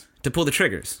fingers to pull the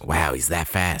triggers. Wow, he's that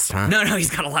fast, huh? No,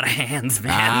 he's got a lot of hands,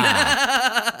 man.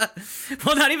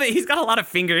 Well, not even, he's got a lot of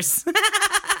fingers.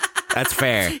 That's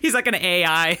fair. He's like an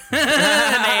AI. An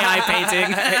AI painting.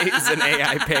 He's an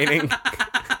AI painting.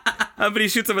 But he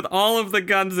shoots him with all of the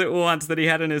guns at once that he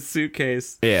had in his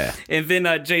suitcase. Yeah. And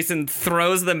then Jason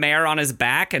throws the mayor on his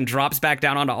back and drops back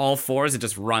down onto all fours and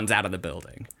just runs out of the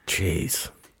building. Jeez.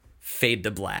 Fade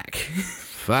to black.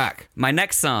 Fuck. My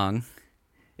next song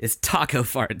is Taco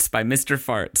Farts by Mr.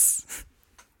 Farts.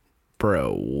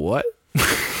 Bro, what?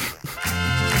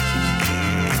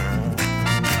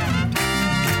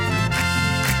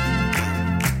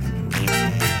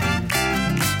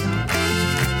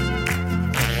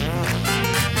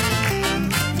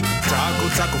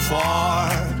 taco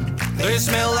fart. They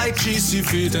smell like cheesy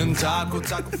feet and taco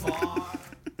fart.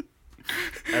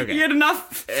 Okay. You had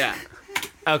enough? Yeah.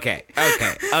 Okay. All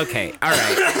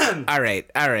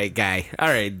right, guy. All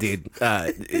right, dude.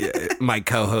 My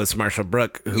co-host Marshall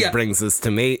Brook, who brings this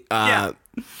to me.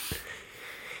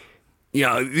 You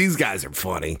know, these guys are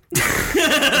funny.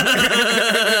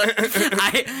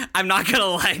 I'm not gonna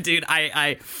lie, dude.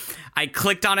 I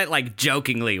clicked on it like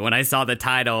jokingly when I saw the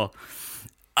title.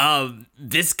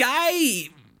 This guy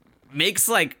makes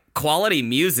like quality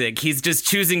music. He's just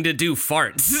choosing to do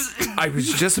farts. I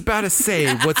was just about to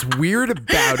say, what's weird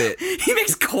about it, He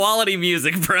makes quality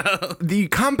music, bro. the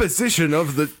composition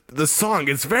of the song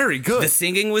is very good. The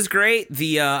singing was great.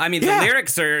 The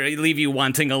lyrics leave you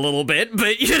wanting a little bit,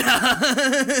 but you know,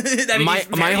 I mean, he's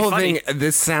my very whole funny. thing,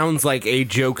 this sounds like a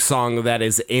joke song that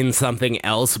is in something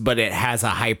else, but it has a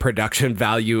high production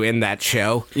value in that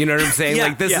show. You know what I'm saying? Yeah,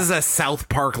 like, this yeah. is a South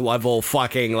Park level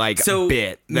fucking, like, So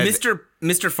bit. Mr.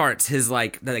 Farts has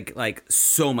like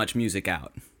so much music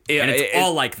out. Yeah, and it's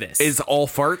all like this. Is all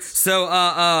farts? So,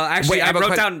 actually, I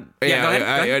wrote down... Yeah, go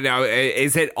ahead. Now,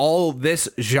 is it all this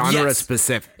genre Yes.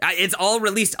 specific? It's all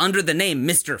released under the name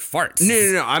Mr. Farts.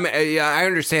 No. I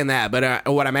understand that, but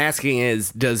what I'm asking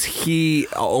is, does he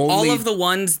only... All of the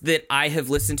ones that I have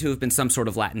listened to have been some sort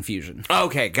of Latin fusion.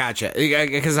 Okay, gotcha.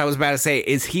 Because I was about to say,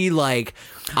 is he like,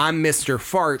 I'm Mr.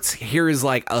 Farts, here's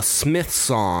like a Smith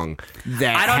song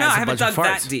that I don't know. has I a haven't bunch of dug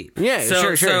farts. that deep.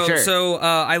 Yeah, sure. So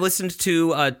I listened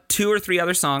to 2 or 3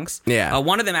 other songs. Yeah.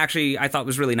 One of them actually I thought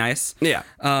was really nice. Yeah.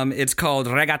 It's called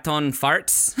Reggaeton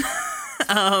Farts.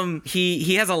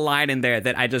 He has a line in there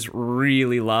that I just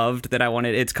really loved that I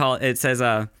wanted. It says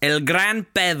El Gran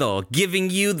Pedo, giving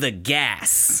you the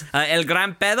gas. El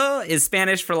Gran Pedo is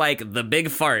Spanish for like the big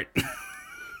fart.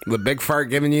 The big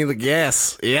fart giving you the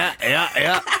gas. Yeah.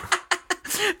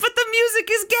 But the music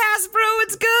is gas, bro.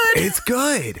 It's good. It's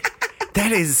good.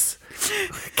 That is...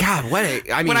 God, what a...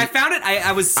 I mean... When I found it,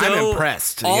 I was so... I'm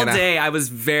impressed. All you know? day, I was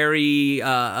very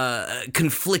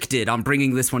conflicted on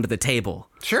bringing this one to the table.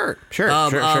 Sure.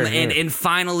 And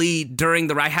finally, during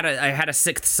the... I had a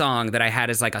 6th song that I had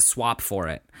as like a swap for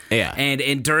it. Yeah.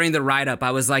 And during the write-up,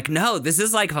 I was like, no, this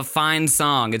is like a fine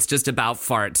song. It's just about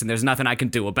farts, and there's nothing I can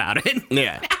do about it.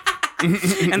 Yeah.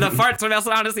 And the farts would also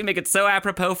honestly make it so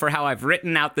apropos for how I've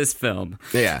written out this film.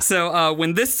 Yeah. So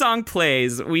when this song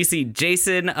plays, we see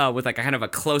Jason with like a kind of a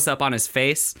close-up on his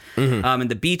face.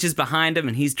 And the beach is behind him,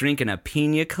 and he's drinking a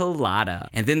pina colada.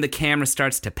 And then the camera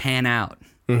starts to pan out.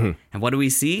 And what do we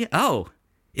see? Oh,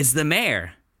 it's the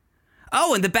mayor.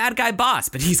 Oh, and the bad guy boss,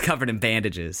 but he's covered in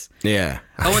bandages. Yeah.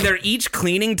 Oh, and they're each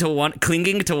clinging to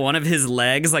one of his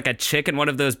legs like a chick in one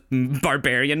of those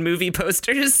Barbarian movie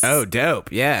posters. Oh, dope.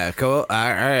 Yeah, cool. All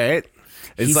right.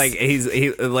 It's like he's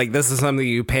like, this is something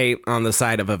you pay on the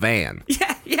side of a van.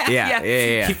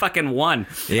 Yeah. He fucking won.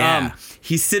 Yeah.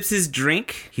 He sips his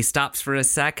drink. He stops for a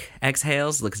sec,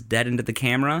 exhales, looks dead into the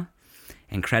camera,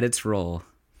 and credits roll.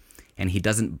 And he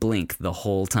doesn't blink the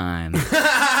whole time.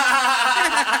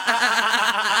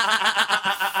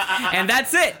 And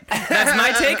that's it. That's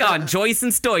my take on Joyce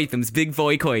and Statham's Big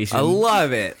Voication. I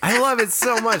love it. I love it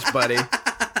so much, buddy.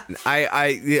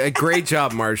 Great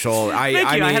job, Marshall. Thank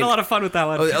you. I had a lot of fun with that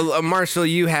one. Marshall,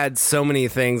 you had so many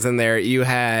things in there. You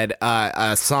had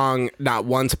a song not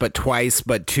once but twice,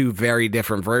 but 2 very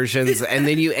different versions, and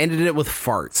then you ended it with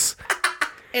farts.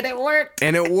 And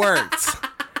it worked.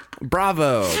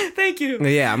 Bravo. Thank you.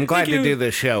 Yeah, I'm glad Thank to you. do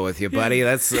this show with you, buddy.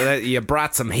 You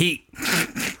brought some heat.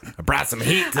 I brought some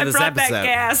heat to this brought that episode.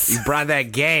 gas. You brought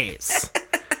that gas.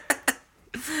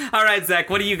 All right,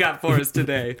 Zach, what do you got for us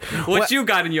today? What you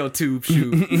got in your tube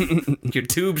shoot? Your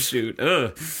tube shoot.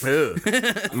 Ugh.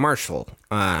 Marshall,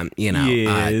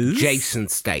 Yes? Jason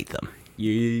Statham,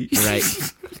 Yeah. right?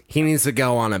 He needs to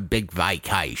go on a big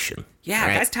vacation. Yeah,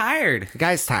 right? guy's tired. The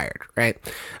guy's tired, right?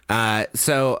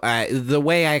 So the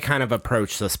way I kind of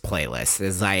approached this playlist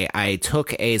is I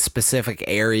took a specific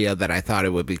area that I thought it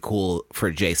would be cool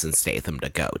for Jason Statham to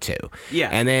go to. Yeah.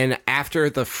 And then after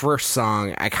the first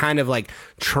song, I kind of like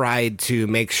tried to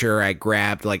make sure I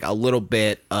grabbed like a little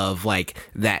bit of like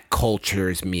that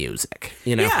culture's music,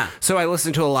 you know? Yeah. So I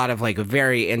listened to a lot of like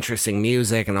very interesting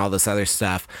music and all this other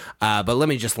stuff. But let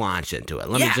me just launch into it.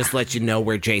 Let me just let you know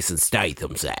where Jason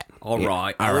Statham's at. All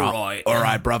right. All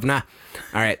right, bruvna.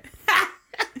 All right.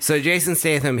 So Jason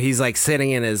Statham, he's like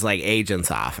sitting in his like agent's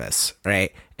office,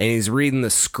 right? And he's reading the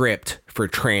script for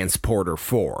Transporter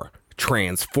 4.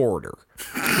 Transporter.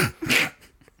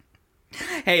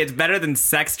 Hey, it's better than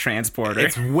Sex Transporter.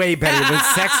 It's way better than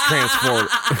Sex Transporter.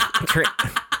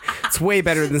 It's way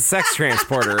better than Sex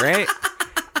Transporter, right?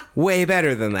 Way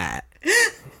better than that.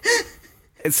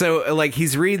 So like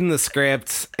he's reading the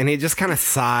script and he just kind of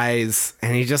sighs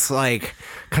and he just like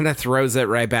kind of throws it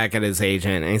right back at his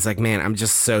agent and he's like, man, I'm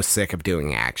just so sick of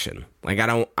doing action. Like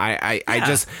I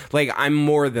just like, I'm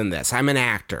more than this. I'm an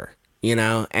actor, you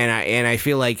know, and I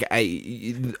feel like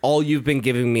all you've been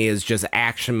giving me is just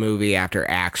action movie after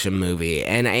action movie,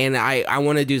 and I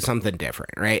want to do something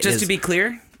different, right? Just to be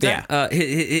clear, yeah,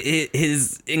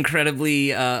 his incredibly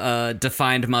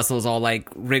defined muscles all like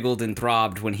wriggled and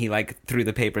throbbed when he like threw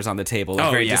the papers on the table, like,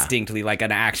 very distinctly, like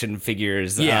an action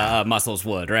figure's muscles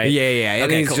would, right? Yeah. And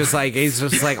Okay, he's cool.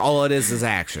 just like all it is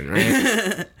action,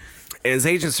 right? And his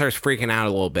agent starts freaking out a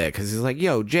little bit because he's like,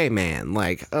 yo, J-Man,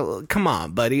 like, come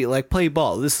on, buddy, like, play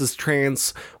ball. This is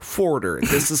Transporter.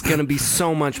 This is going to be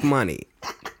so much money.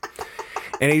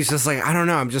 And he's just like, I don't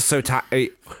know. I'm just so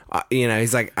tired. You know,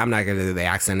 he's like, I'm not going to do the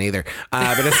accent either.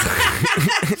 But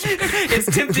it's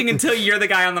It's tempting until you're the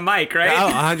guy on the mic, right?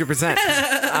 Oh,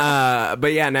 100%.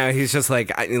 But yeah, no, he's just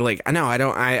like, I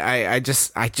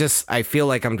feel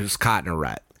like I'm just caught in a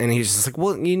rut. And he's just like,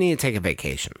 well, you need to take a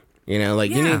vacation. You know,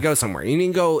 like you need to go somewhere. You need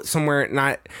to go somewhere,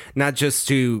 not just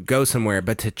to go somewhere,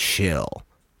 but to chill,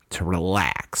 to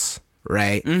relax,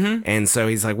 right? Mm-hmm. And so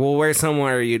he's like, well, where's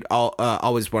somewhere you'd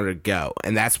always wanted to go?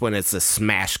 And that's when it's a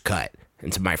smash cut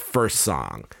into my first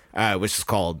song, which is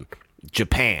called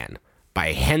Japan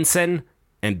by Henson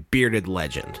and Bearded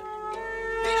Legend.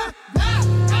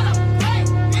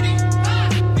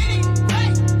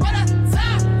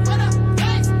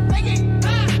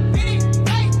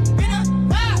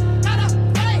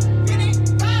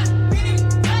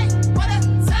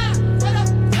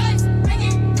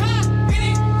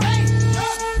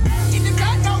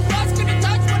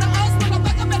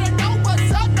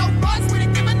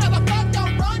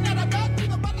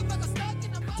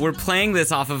 We're playing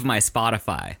this off of my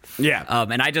Spotify. Yeah.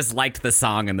 And I just liked the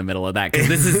song in the middle of that because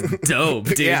this is dope,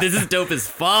 dude. Yeah. This is dope as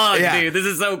fuck, dude. This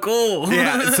is so cool.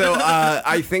 Yeah. So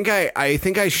I think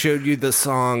I showed you the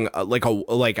song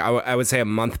I would say a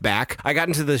month back. I got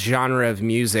into this genre of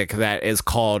music that is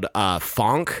called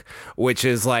funk, which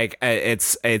is like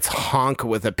it's honk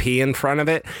with a P in front of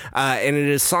it, and it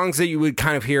is songs that you would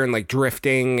kind of hear in like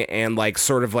drifting and like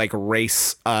sort of like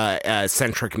race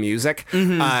centric music.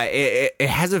 Mm-hmm. It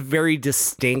has a very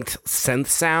distinct synth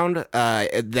sound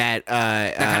that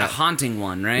kind of haunting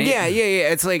one, right? Yeah.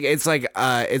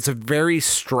 It's a very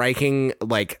striking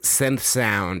like synth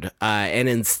sound, and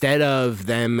instead of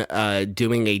them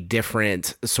doing a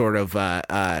different sort of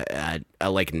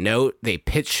like note, they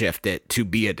pitch shift it to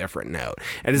be a different note,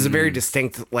 and it's a very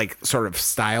distinct like sort of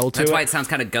style to it. That's why it sounds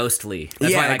kind of ghostly.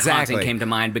 That's why like haunting came to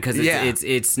mind because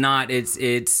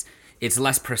it's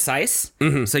less precise,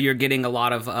 so you're getting a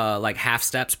lot of like half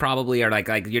steps probably, or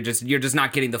like you're just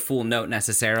not getting the full note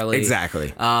necessarily.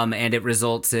 Exactly. And it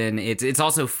results in it's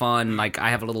also fun. Like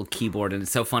I have a little keyboard, and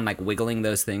it's so fun like wiggling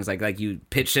those things. Like you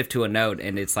pitch shift to a note,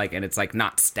 and it's like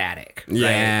not static. Right?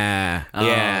 Yeah.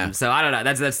 Yeah. So I don't know.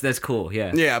 That's cool.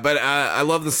 Yeah. Yeah, but I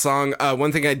love the song.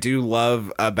 One thing I do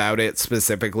love about it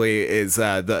specifically is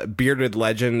the Bearded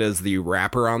Legend is the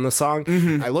rapper on the song.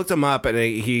 Mm-hmm. I looked him up, and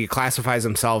he classifies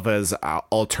himself as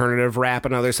alternative rap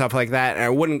and other stuff like that, and I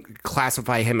wouldn't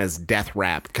classify him as death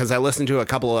rap because I listened to a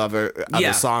couple of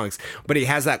other songs, but he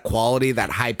has that quality, that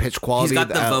high pitched quality. He's got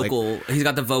the vocal. He's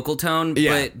got the vocal tone.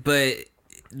 Yeah. But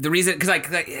the reason, because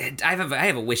I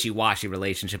have a wishy-washy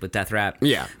relationship with death rap.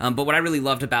 Yeah. But what I really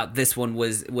loved about this one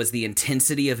was the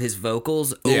intensity of his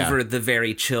vocals over the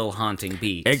very chill, haunting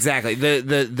beat. Exactly.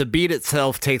 The beat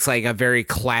itself takes like a very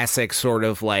classic sort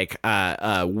of like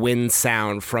wind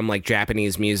sound from like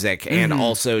Japanese music, and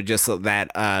also just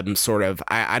that sort of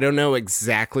I don't know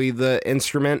exactly the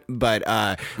instrument, but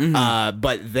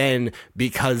then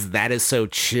because that is so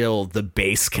chill, the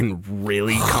bass can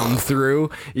really come through,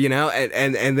 you know,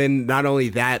 and then not only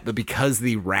that, but because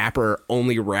the rapper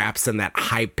only raps in that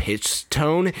high-pitched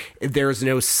tone, there's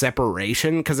no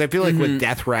separation. Because I feel like with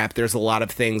death rap, there's a lot of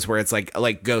things where it's like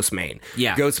Ghostmane.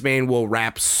 Yeah. Ghostmane will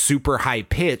rap super high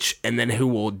pitch, and then who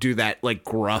will do that like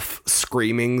gruff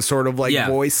screaming sort of like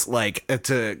voice, like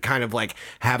to kind of like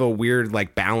have a weird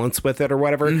like balance with it or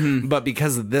whatever. But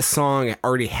because this song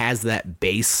already has that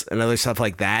bass and other stuff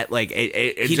like that, like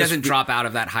he doesn't drop out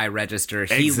of that high register.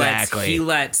 Exactly. He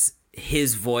lets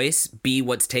his voice be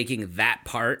what's taking that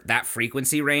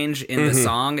frequency range in the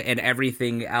song, and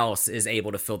everything else is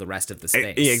able to fill the rest of the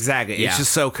space. Exactly. Yeah. It's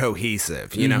just so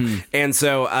cohesive, you know? And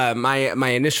so my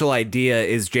initial idea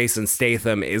is Jason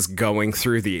Statham is going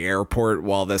through the airport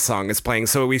while this song is playing.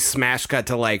 So we smash cut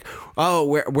to like, oh,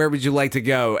 where would you like to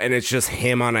go? And it's just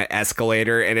him on an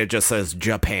escalator, and it just says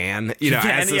Japan, you know,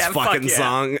 as this fucking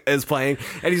song is playing.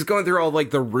 And he's going through all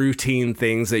like the routine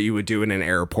things that you would do in an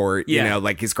airport, you know,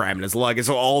 like he's grabbing his luggage,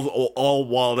 all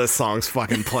while this song's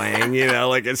fucking playing, you know,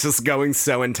 like it's just going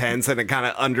so intense, and it kind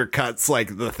of undercuts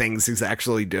like the things he's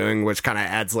actually doing, which kind of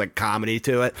adds like comedy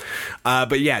to it.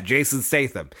 But yeah, Jason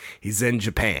Statham, he's in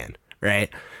Japan, right?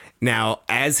 Now,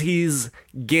 as he's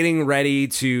getting ready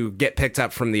to get picked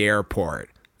up from the airport,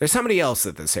 there's somebody else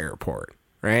at this airport,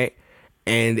 right?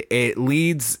 And it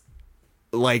leads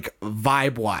like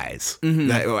vibe wise,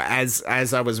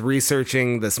 as I was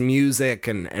researching this music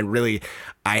and really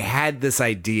I had this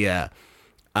idea,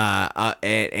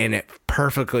 and it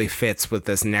perfectly fits with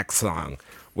this next song,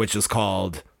 which is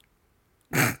called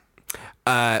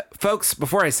folks,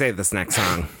 before I say this next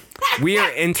song, we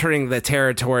are entering the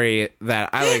territory that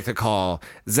I like to call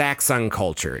Zach's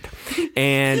Uncultured.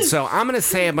 And so I'm going to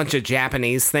say a bunch of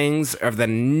Japanese things over the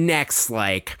next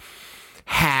next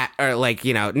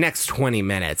 20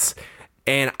 minutes.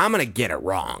 And I'm going to get it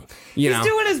wrong. He's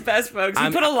doing his best, folks. He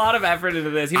put a lot of effort into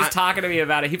this. He was talking to me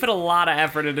about it. He put a lot of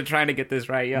effort into trying to get this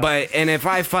right, yo. And if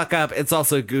I fuck up, it's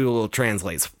also Google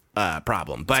Translate's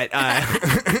problem. But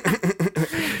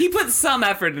he put some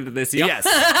effort into this, yo. Yes.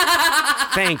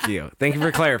 Thank you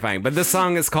for clarifying. But this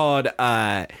song is called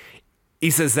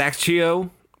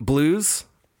Isazakchio Blues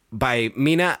by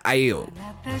Mina Ayu.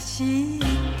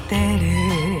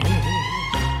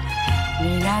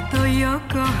 港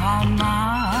横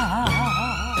浜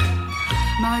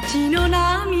街の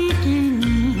並木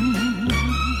に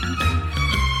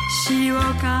潮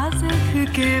風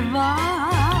吹けば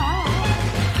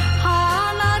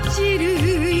放ち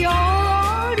る夜を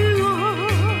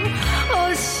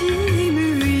惜し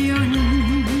むよう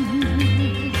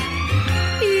に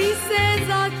伊勢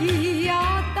崎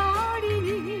あたり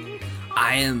に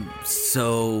I am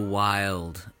so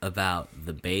wild about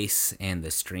the bass and the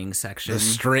string section. The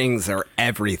strings are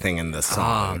everything in this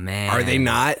song. Oh, man. Are they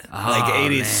not?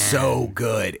 It is man. so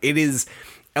good. It is,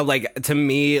 like, to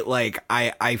me, like,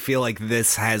 I feel like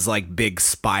this has, like, big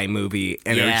spy movie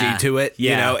energy to it.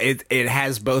 Yeah. You know, it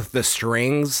has both the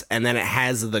strings, and then it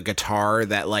has the guitar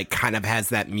that, like, kind of has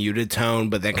that muted tone,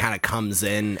 but then kind of comes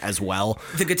in as well.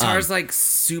 The guitar's, like,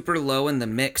 super low in the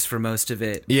mix for most of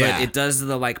it. Yeah. But it does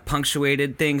the, like,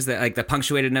 punctuated things, that like, the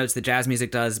punctuated notes that jazz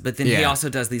music does, but then he also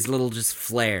does these little just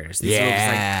flares. These little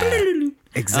just, like...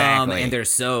 Exactly. And they're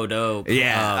so dope.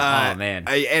 Yeah. Oh, man.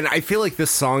 And I feel like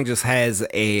this song just has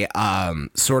a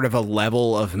sort of a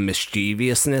level of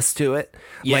mischievousness to it.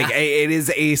 Yeah. Like, it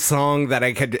is a song that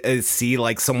I could see,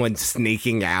 like, someone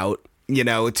sneaking out, you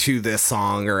know, to this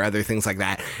song or other things like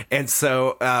that. And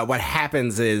so what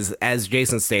happens is, as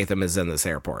Jason Statham is in this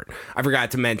airport, I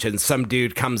forgot to mention, some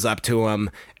dude comes up to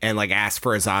him and, like, asks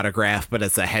for his autograph, but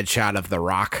it's a headshot of The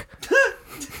Rock.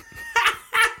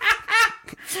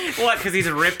 What, because he's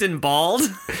ripped and bald?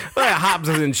 Well, Hobbs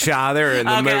and Shaw, they're in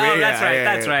the movie. Oh,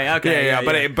 that's right. Okay.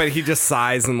 Yeah. But he just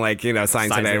sighs and, like, you know,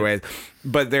 signs it anyways.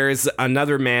 But there's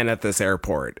another man at this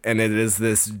airport, and it is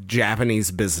this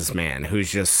Japanese businessman who's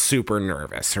just super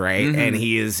nervous, right? Mm-hmm. And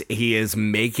he is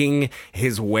making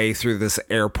his way through this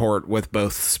airport with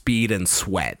both speed and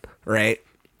sweat, right?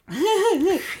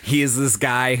 He is this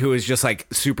guy who is just, like,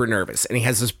 super nervous, and he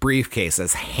has this briefcase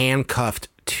that's handcuffed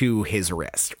to his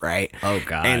wrist, right? Oh,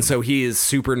 God. And so he is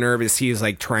super nervous. He is,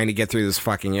 like, trying to get through this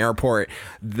fucking airport.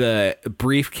 The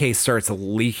briefcase starts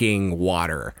leaking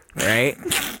water, right?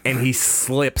 And he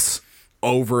slips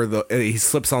on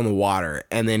the water,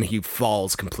 and then he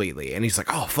falls completely. And he's like,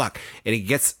 oh, fuck. And he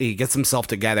gets himself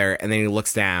together, and then he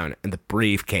looks down, and the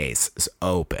briefcase is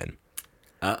open.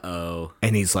 Uh-oh.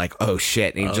 And he's like, oh,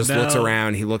 shit. And he looks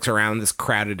around. He looks around this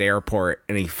crowded airport,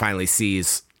 and he finally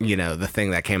sees, you know, the thing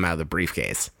that came out of the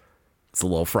briefcase. It's a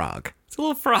little frog. It's a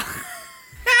little frog.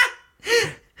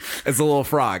 It's a little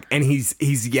frog. And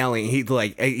he's yelling.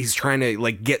 He's trying to,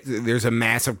 like, there's a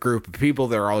massive group of people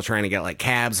that are all trying to get, like,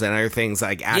 cabs and other things,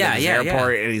 like, out of this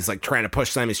airport. And he's, like, trying to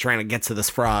push them. He's trying to get to this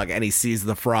frog, and he sees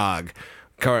the frog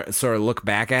sort of look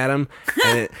back at him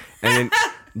and then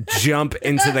jump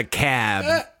into the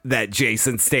cab that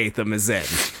Jason Statham is in.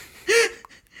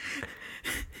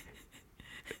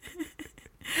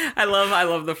 I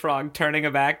love the frog turning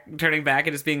back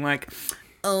and just being like,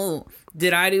 oh,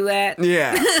 did I do that?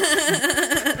 Yeah.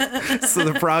 So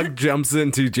the frog jumps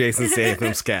into Jason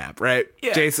Statham's cab, right?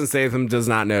 Yeah. Jason Statham does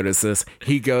not notice this.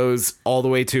 He goes all the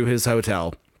way to his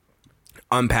hotel,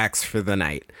 unpacks for the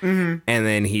night, and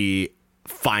then he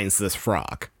finds this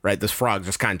frog, right? This frog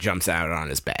just kind of jumps out on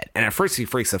his bed. And at first he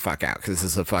freaks the fuck out because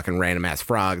this is a fucking random ass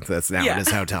frog that's now in his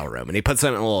hotel room. And he puts it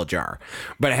in a little jar.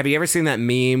 But have you ever seen that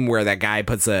meme where that guy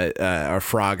puts a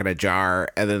frog in a jar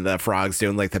and then the frog's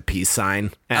doing like the peace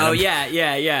sign? Oh,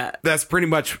 yeah. That's pretty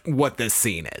much what this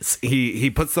scene is. He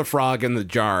puts the frog in the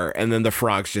jar and then the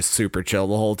frog's just super chill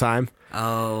the whole time.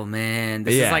 Oh man,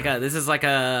 this is like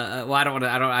a. Well, I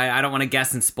don't want to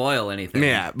guess and spoil anything.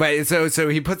 Yeah, but so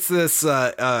he puts this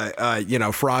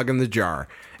frog in the jar.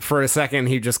 For a second,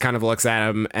 he just kind of looks at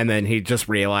him, and then he just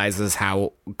realizes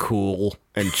how cool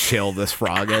and chill this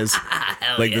frog is.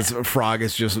 This frog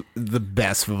is just the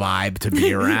best vibe to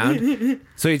be around.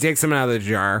 So he takes him out of the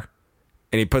jar,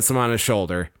 and he puts him on his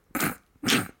shoulder,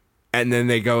 and then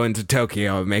they go into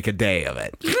Tokyo and make a day of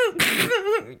it.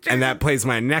 And that plays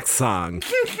my next song,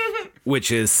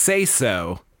 which is Say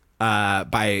So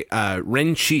by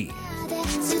Ren Chi.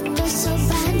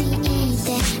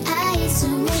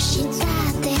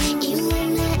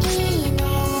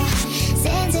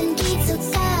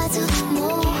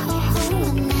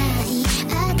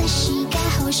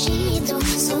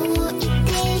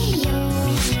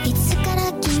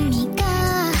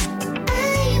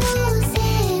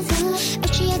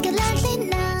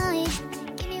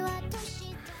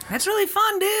 That's really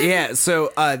fun, dude. Yeah,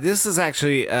 so this is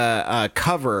actually a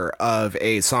cover of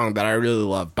a song that I really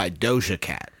love by Doja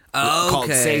Cat. Called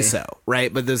Say So,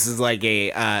 right? But this is like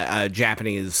a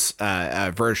Japanese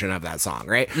version of that song,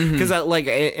 right? Because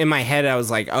in my head I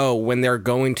was like, oh, when they're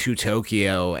going to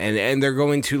Tokyo and they're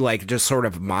going to like just sort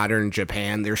of modern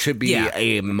Japan, there should be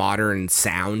a modern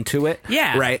sound to it.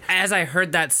 Yeah, right. As I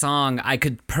heard that song, I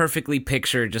could perfectly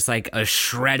picture just like a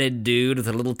shredded dude with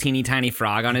a little teeny tiny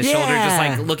frog on his shoulder, just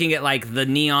like looking at like the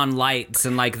neon lights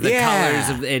and like the colors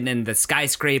of and the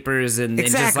skyscrapers and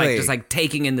just like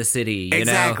taking in the city. You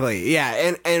know?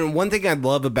 Yeah, and one thing I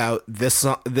love about this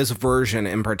version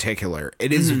in particular,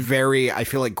 it is very, I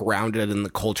feel like, grounded in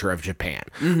the culture of Japan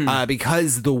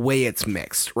because the way it's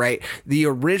mixed, right? The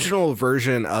original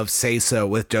version of Say So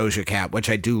with Doja Cat, which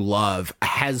I do love,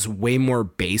 has way more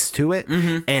bass to it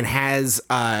and has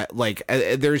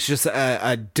there's just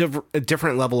a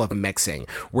different level of mixing.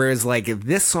 Whereas like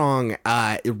this song,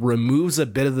 it removes a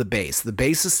bit of the bass. The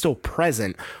bass is still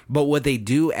present, but what they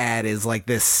do add is like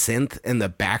this synth in the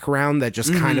background that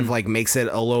just kind of like makes it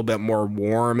a little bit more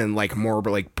warm and like more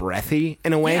like breathy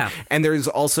in a way. Yeah. And there's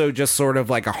also just sort of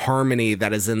like a harmony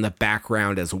that is in the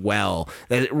background as well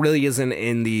that it really isn't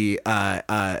in the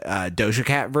Doja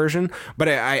Cat version. But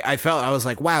I felt, I was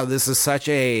like, wow, this is such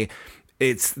a...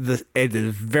 it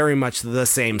is very much the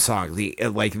same song.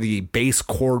 The bass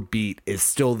chord beat is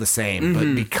still the same,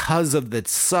 but because of the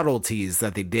subtleties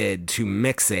that they did to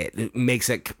mix it, it makes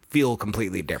it feel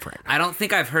completely different. I don't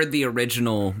think I've heard the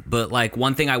original, but like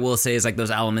one thing I will say is like those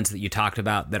elements that you talked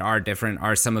about that are different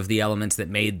are some of the elements that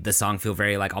made the song feel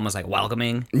very like almost like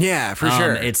welcoming. Yeah, for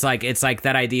sure. It's like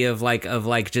that idea of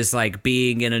like just like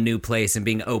being in a new place and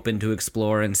being open to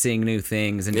explore and seeing new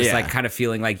things and just like kind of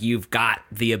feeling like you've got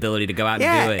the ability to go out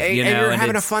and do it. You know, and you're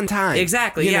having a fun time.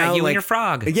 Exactly. You and your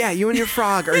frog. Yeah, you and your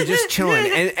frog are just chilling,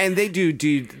 and they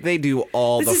do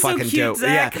all the fucking dope.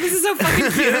 Zach. Yeah, this is so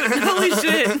fucking cute. Holy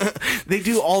shit. They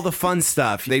do all the fun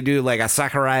stuff. They do like a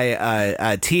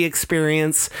Sakurai tea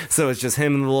experience. So it's just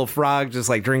him and the little frog just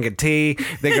like drinking tea.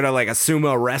 They go to like a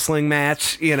sumo wrestling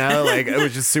match, you know, like it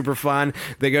was just super fun.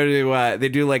 They go to they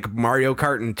do like Mario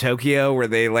Kart in Tokyo where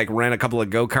they like rent a couple of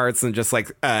go-karts and just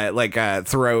like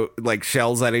throw like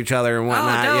shells at each other and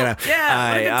whatnot. Oh, you know,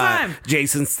 yeah, what a good time.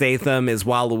 Jason Statham is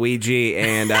Waluigi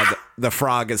and the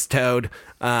frog is Toad.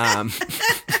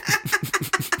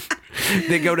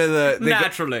 They go to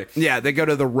they go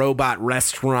to the robot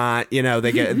restaurant. You know,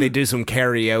 they do some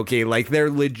karaoke. Like they're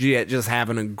legit just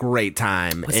having a great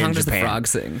time. What in song does the Japan. frog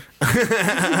sing?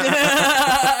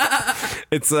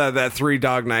 It's that Three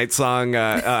Dog Night song.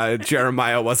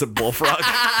 Jeremiah was a bullfrog.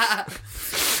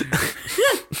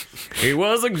 He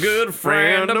was a good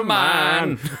friend of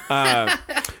mine.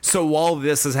 So while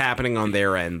this is happening on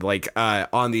their end, like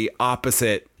on the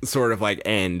opposite sort of like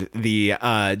end, the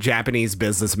Japanese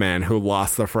businessman who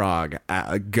lost the frog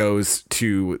goes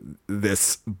to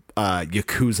this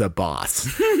Yakuza boss.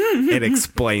 It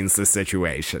explains the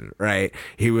situation, right?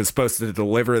 He was supposed to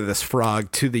deliver this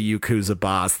frog to the Yakuza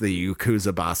boss. The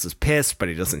Yakuza boss is pissed, but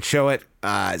he doesn't show it.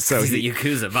 So He's the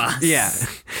Yakuza boss. yeah.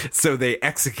 So they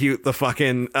execute the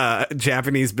fucking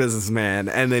Japanese businessman,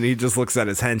 and then he just looks at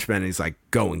his henchman and he's like,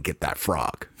 go and get that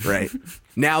frog, right?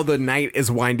 Now the night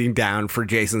is winding down for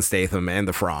Jason Statham and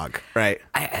the frog, right?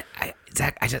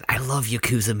 Zach, I love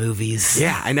Yakuza movies.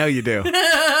 Yeah, I know you do.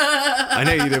 I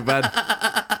know you do, bud.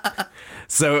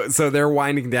 So they're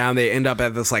winding down. They end up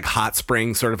at this like hot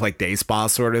spring, sort of like day spa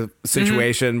sort of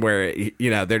situation where, you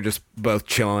know, they're just both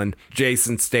chilling.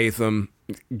 Jason Statham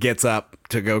gets up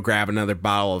to go grab another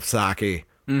bottle of sake,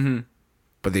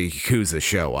 but the Yakuza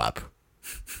show up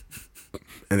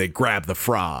and they grab the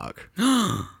frog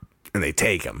and they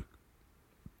take him.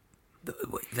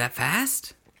 That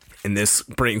fast? And this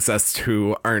brings us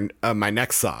to our my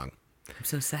next song, I'm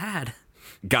so sad.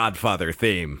 Godfather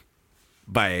Theme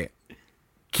by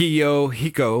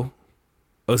Kiyohiko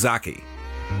Ozaki.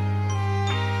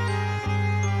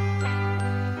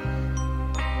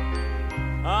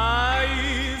 愛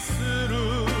する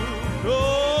心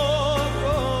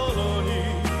に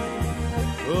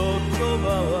言葉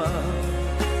は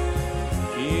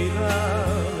いら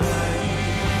ない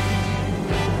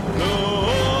どう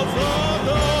ぞど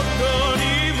こに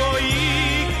も行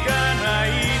かない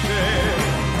で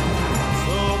そ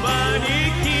ばに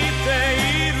来て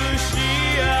いる幸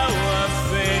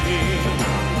せに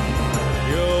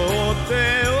両手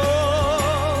を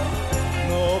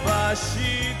伸ばし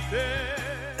て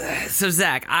So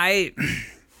Zach, I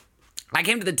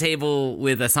came to the table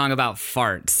with a song about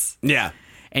farts. Yeah.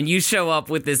 And you show up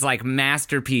with this like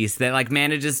masterpiece that like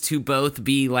manages to both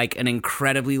be like an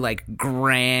incredibly like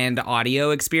grand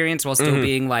audio experience while still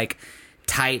being like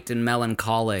tight and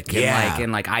melancholic Yeah.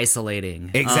 and like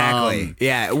isolating. Exactly.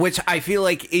 Yeah, which I feel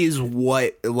like is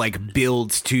what like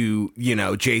builds to, you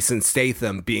know, Jason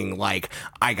Statham being like,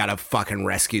 I gotta fucking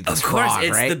rescue this Of course, frog,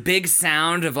 it's right? the big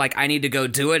sound of like I need to go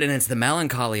do it, and it's the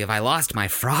melancholy of I lost my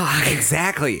frog.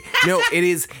 Exactly. No, it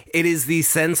is the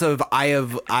sense of I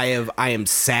am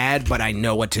sad, but I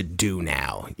know what to do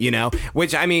now, you know?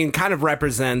 Which I mean kind of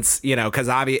represents, you know, because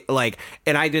like,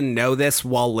 and I didn't know this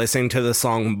while listening to the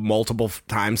song multiple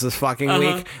times this fucking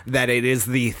week, that it is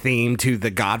the theme to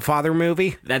the Godfather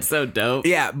movie. That's so dope.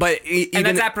 Yeah, but And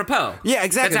that's apropos. Yeah,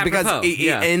 exactly. That's Because apropos.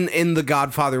 Yeah. in the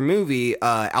Godfather movie,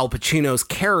 Al Pacino's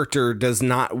character does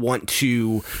not want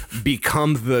to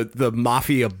become the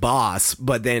mafia boss,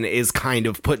 but then is kind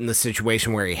of put in the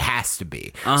situation where he has to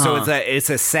be. So it's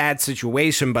a sad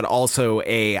situation, but also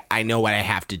a I know what I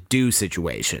have to do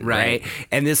situation, right?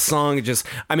 And this song just,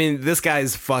 I mean, this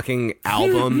guy's fucking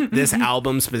album, this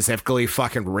album specifically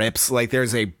fucking rips. Like,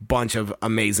 there's a bunch of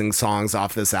amazing songs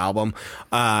off this album,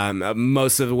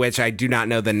 most of which I do not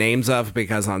know the names of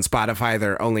because on Spotify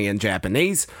they're only in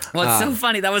Japanese. Well, it's so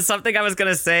funny. That was something I was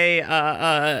going to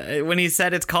say when he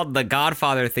said it's called the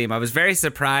Godfather theme. I was very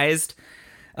surprised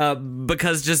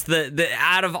because just the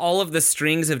out of all of the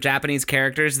strings of Japanese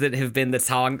characters that have been the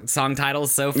song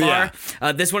titles so far,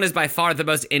 this one is by far the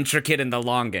most intricate and the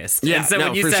longest. Yeah, and so no,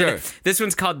 when you for said sure. this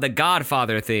one's called the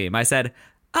Godfather theme, I said,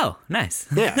 oh, nice.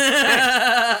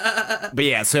 Yeah. But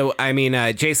yeah, so I mean,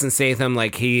 Jason Statham,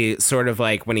 like, he sort of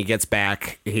like when he gets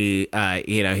back, he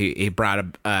he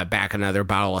brought back another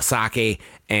bottle of sake,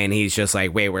 and he's just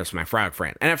like, wait, where's my frog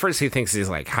friend? And at first he thinks he's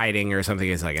like hiding or something.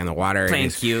 He's like in the water. Playing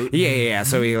and cute. Yeah.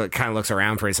 So he kind of looks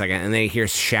around for a second, and then he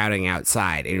hears shouting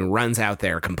outside, and he runs out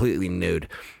there completely nude.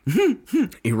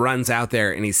 He runs out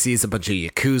there and he sees a bunch of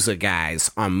Yakuza guys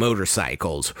on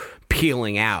motorcycles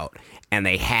peeling out, and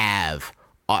they have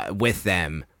with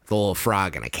them the little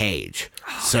frog in a cage.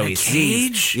 So he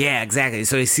sees, yeah, exactly.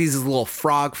 So he sees his little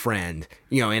frog friend,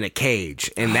 you know, in a cage,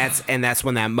 and that's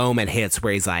when that moment hits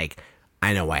where he's like,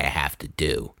 I know what I have to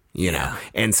do. You know,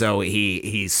 and so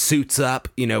he suits up,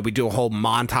 you know, we do a whole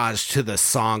montage to the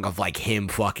song of like him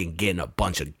fucking getting a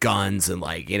bunch of guns and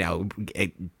like, you know,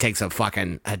 it takes a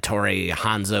fucking Hattori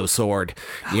Hanzo sword,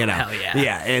 you know. hell yeah.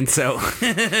 Yeah, and so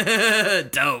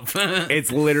Dope.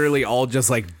 it's literally all just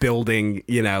like building,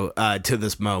 you know, to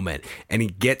this moment. And he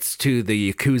gets to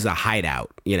the Yakuza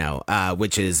hideout, you know,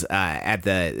 which is at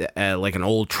the like an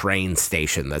old train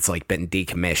station that's like been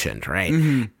decommissioned,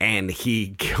 right? And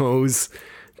he goes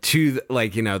to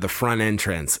like, you know, the front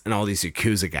entrance, and all these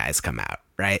Yakuza guys come out,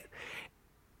 right?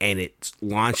 And it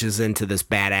launches into this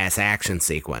badass action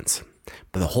sequence.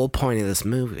 But the whole point of this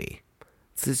movie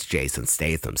is it's Jason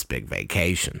Statham's big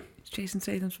vacation. It's Jason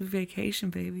Statham's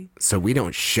vacation, baby. So we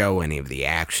don't show any of the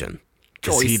action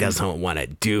because he doesn't want to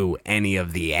do any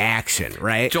of the action,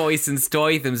 right? Jason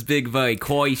Statham's big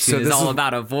vocation So is this all is-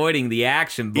 about avoiding the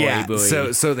action, boy. Yeah. boy.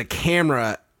 So the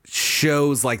camera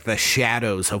shows like the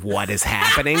shadows of what is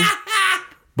happening.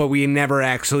 But we never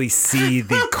actually see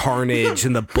the carnage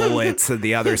and the bullets and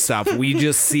the other stuff. We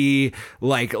just see,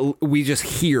 like, we just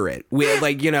hear it. We,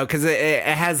 like, you know, because it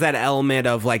has that element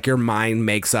of, like, your mind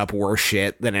makes up worse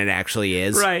shit than it actually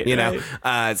is. Right, You know?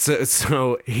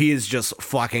 So he is just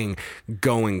fucking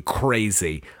going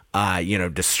crazy. You know,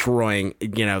 destroying,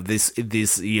 you know, these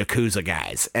Yakuza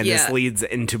guys. And this Yeah. leads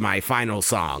into my final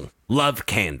song, Love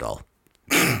Candle.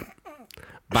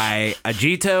 By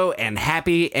Ajito and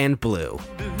Happy and Blue.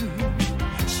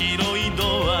 白いド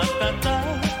ア叩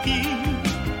き二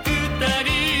人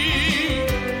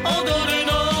踊る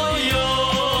のよ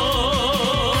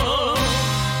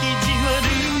意地悪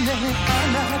ねあ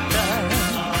なた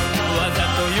わざ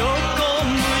と横向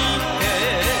い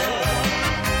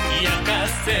て焼か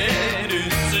せる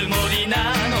つもりな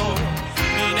の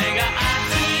胸が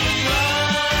熱いわ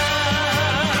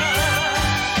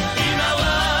今は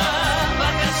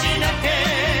私だけ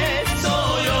そう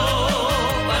よ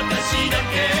私だ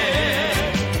け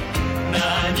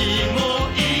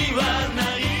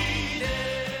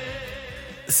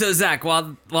So Zach,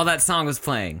 while that song was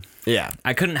playing, Yeah.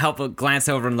 I couldn't help but glance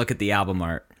over and look at the album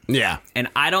art. Yeah. And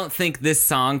I don't think this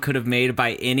song could have made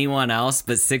by anyone else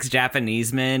but 6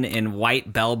 Japanese men in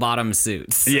white bell-bottom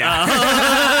suits. Yeah.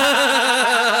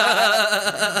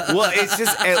 Well, it's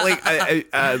just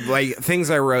like things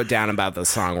I wrote down about the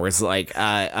song was like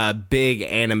big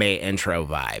anime intro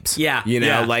vibes. Yeah, You know,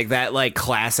 yeah. like that, like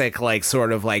classic, like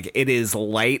sort of like it is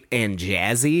light and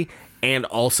jazzy. And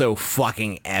also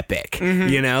fucking epic,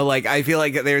 you know. Like I feel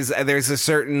like there's a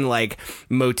certain like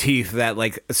motif that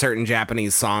like certain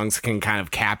Japanese songs can kind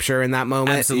of capture in that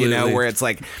moment, Absolutely. you know, where it's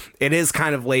like it is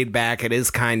kind of laid back, it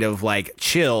is kind of like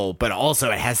chill, but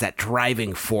also it has that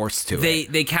driving force to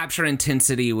it. They capture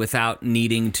intensity without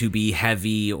needing to be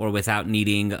heavy or without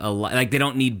needing like they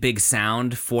don't need big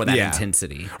sound for that Yeah.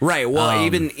 intensity. Right. Well,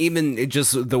 even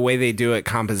just the way they do it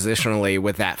compositionally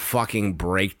with that fucking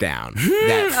breakdown,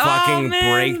 that fucking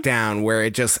man. breakdown where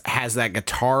it just has that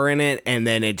guitar in it and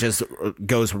then it just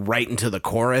goes right into the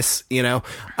chorus. You know,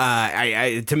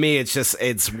 to me,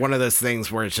 it's one of those things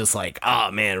where it's just like,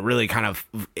 oh man, it really kind of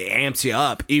amps you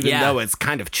up, even Yeah. though it's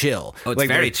kind of chill. Oh, it's like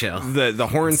very chill. The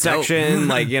horn dope. section,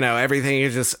 like you know, everything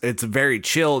is it's very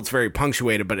chill. It's very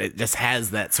punctuated, but it just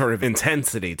has that sort of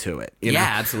intensity to it. You know?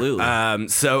 Yeah, absolutely.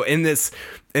 So in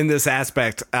this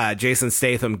aspect, Jason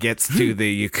Statham gets to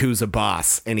the Yakuza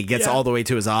boss, and he gets all the way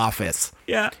to his office.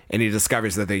 Yeah. And he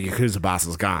discovers that the Yakuza boss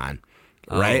is gone,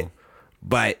 right? Oh.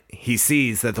 But he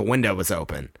sees that the window was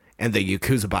open, and the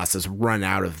Yakuza boss has run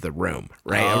out of the room,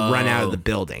 right? Run out of the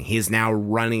building. He is now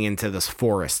running into this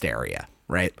forest area,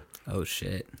 right? Oh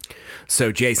shit.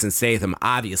 So Jason Statham,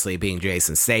 obviously being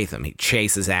Jason Statham, he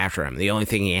chases after him. The only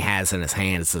thing he has in his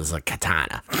hands is a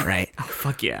katana, right?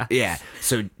 Fuck yeah. Yeah.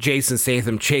 So Jason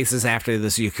Statham chases after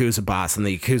this Yakuza boss, and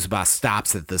the Yakuza boss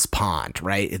stops at this pond,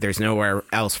 right? There's nowhere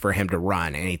else for him to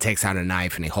run, and he takes out a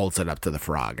knife and he holds it up to the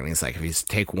frog, and he's like, if you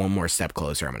take one more step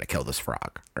closer, I'm going to kill this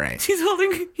frog, right? He's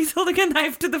holding a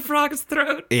knife to the frog's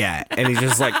throat. Yeah. And he's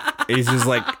just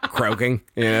like croaking,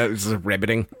 you know, just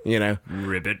ribbiting, you know?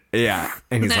 Ribbit. Yeah.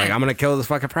 And he's like, I'm going to kill this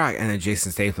fucking frog. And then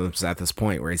Jason Statham's at this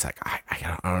point where he's like, I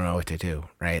don't know what to do,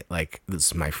 right? Like, this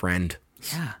is my friend.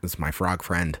 Yeah. This is my frog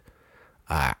friend.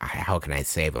 How can I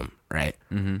save him, right?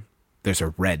 Mm-hmm. There's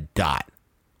a red dot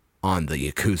on the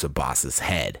Yakuza boss's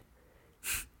head.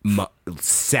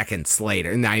 Seconds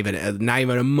later, not even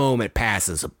a moment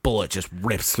passes, a bullet just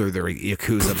rips through the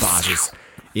Yakuza boss's,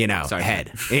 you know,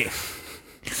 head. That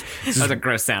was a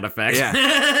gross sound effect.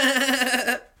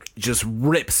 Yeah. Just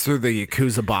rips through the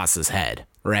Yakuza boss's head,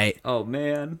 right? Oh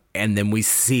man. And then we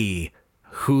see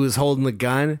who is holding the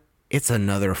gun. It's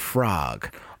another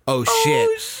frog. Oh shit.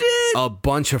 A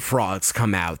bunch of frogs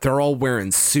come out. They're all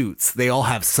wearing suits. They all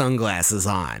have sunglasses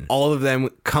on. All of them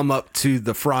come up to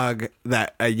the frog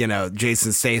that,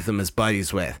 Jason Statham is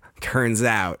buddies with. Turns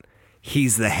out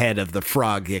he's the head of the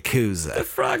frog Yakuza.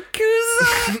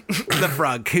 Frog-kuza. The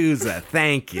frog Yakuza.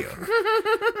 Thank you.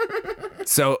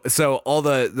 So all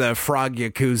the frog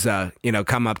Yakuza,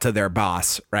 come up to their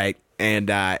boss, right? And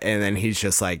then he's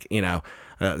just like,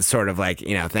 sort of like,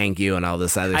 thank you and all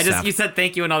this other stuff. You said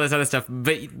thank you and all this other stuff,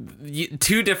 but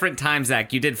 2 different times,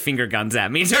 Zach, you did finger guns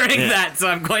at me during that, so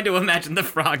I'm going to imagine the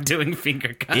frog doing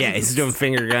finger guns. Yeah, he's doing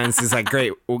finger guns. He's like,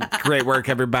 great work,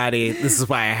 everybody. This is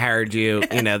why I hired you.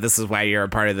 This is why you're a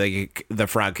part of the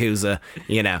Froghuza,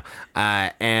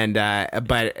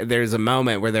 but there's a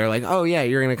moment where they're like, oh yeah,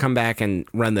 you're going to come back and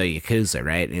run the Yakuza,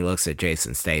 right? And he looks at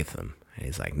Jason Statham and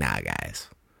he's like, nah, guys,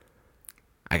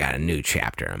 I got a new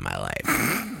chapter in my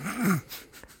life.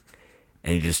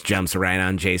 And he just jumps right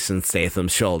on Jason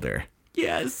Statham's shoulder.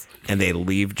 Yes. And they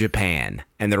leave Japan,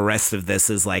 and the rest of this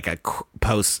is like a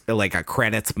credits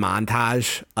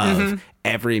montage of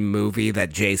every movie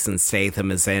that Jason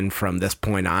Statham is in from this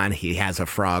point on. He has a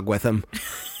frog with him.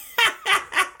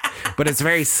 But it's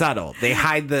very subtle. They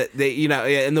hide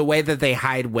in the way that they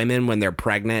hide women when they're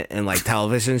pregnant in like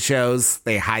television shows,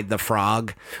 they hide the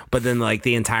frog. But then like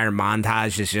the entire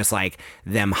montage is just like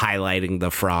them highlighting the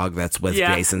frog that's with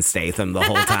Jason Statham the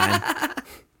whole time.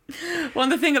 Well,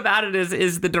 the thing about it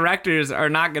is the directors are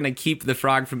not going to keep the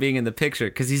frog from being in the picture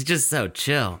because he's just so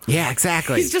chill. Yeah,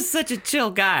 exactly. He's just such a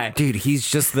chill guy. Dude, he's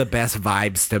just the best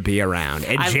vibes to be around.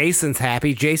 And Jason's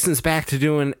happy. Jason's back to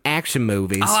doing action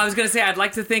movies. Oh, I was going to say, I'd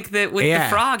like to think that with the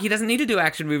frog, he doesn't need to do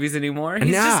action movies anymore.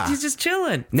 He's just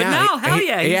chilling. But hell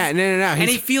yeah. No. And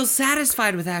he feels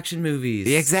satisfied with action movies.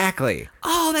 Exactly.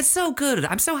 Oh, that's so good.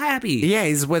 I'm so happy. Yeah,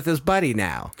 he's with his buddy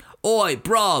now. Oi,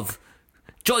 bruv.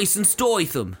 Jason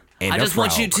Statham. I just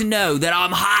want you to know that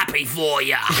I'm happy for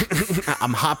you.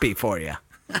 I'm happy for you.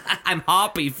 I'm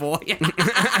happy for you.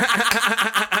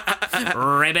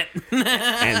 Ribbit.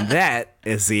 And that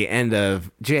is the end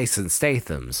of Jason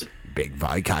Statham's Big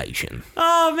Vacation.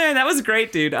 Oh, man, that was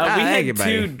great, dude. We had 2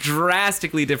 buddy.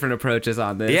 drastically different approaches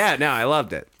on this. Yeah, no, I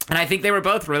loved it. And I think they were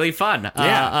both really fun.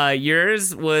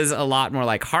 Yours was a lot more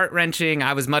like heart-wrenching.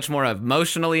 I was much more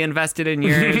emotionally invested in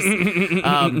yours.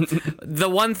 The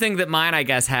one thing that mine, I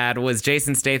guess, had was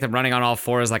Jason Statham running on all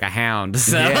 4s like a hound.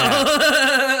 So.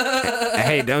 Yeah.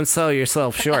 Hey, don't sell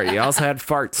yourself short. You also had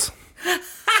farts.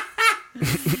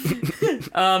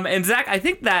 And Zach, I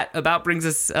think that about brings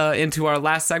us into our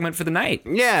last segment for the night.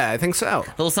 Yeah, I think so.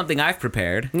 A little something I've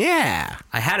prepared. Yeah.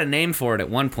 I had a name for it at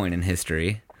one point in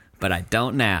history, but I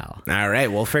don't now. All right,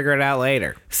 we'll figure it out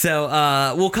later.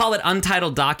 So we'll call it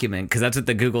Untitled Document, because that's what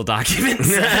the Google document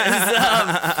says.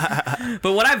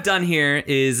 But what I've done here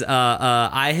is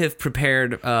I have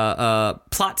prepared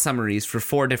plot summaries for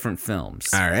 4 different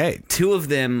films. All right. 2 of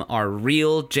them are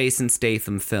real Jason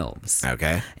Statham films.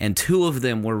 Okay. And 2 of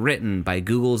them were written by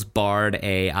Google's Bard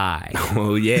AI.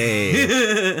 Oh,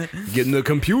 yay. Getting the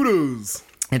computers.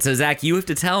 And so, Zach, you have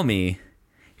to tell me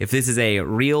if this is a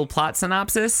real plot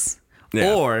synopsis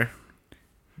or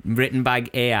written by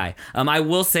AI. I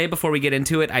will say before we get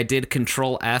into it, I did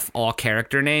Control F all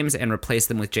character names and replace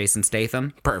them with Jason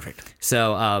Statham. Perfect.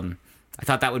 So I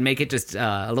thought that would make it just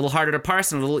a little harder to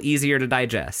parse and a little easier to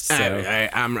digest. So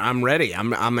I'm ready.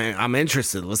 I'm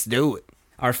interested. Let's do it.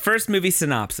 Our first movie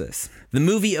synopsis. The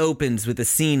movie opens with a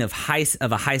scene of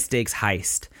a high-stakes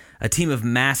heist. A team of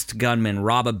masked gunmen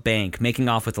rob a bank, making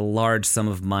off with a large sum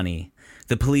of money.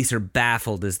 The police are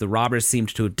baffled as the robbers seem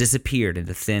to have disappeared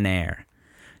into thin air.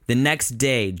 The next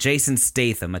day, Jason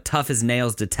Statham, a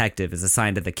tough-as-nails detective, is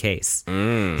assigned to the case.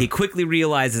 He quickly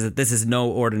realizes that this is no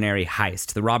ordinary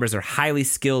heist. The robbers are highly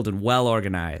skilled and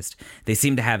well-organized. They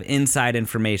seem to have inside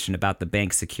information about the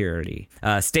bank's security.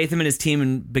 Statham and his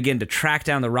team begin to track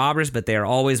down the robbers, but they are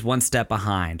always one step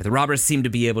behind. The robbers seem to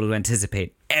be able to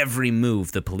anticipate every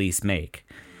move the police make.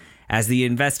 As the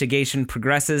investigation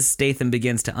progresses, Statham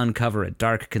begins to uncover a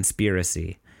dark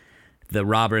conspiracy. The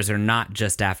robbers are not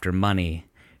just after money.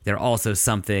 They're also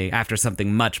after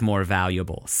something much more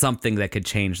valuable, something that could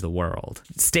change the world.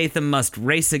 Statham must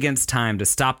race against time to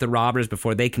stop the robbers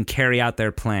before they can carry out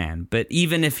their plan. But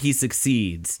even if he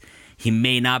succeeds, he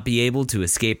may not be able to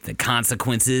escape the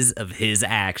consequences of his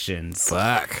actions.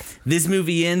 Fuck. This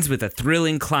movie ends with a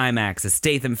thrilling climax as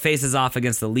Statham faces off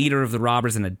against the leader of the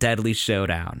robbers in a deadly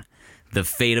showdown. The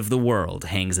fate of the world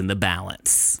hangs in the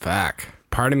balance. Fuck.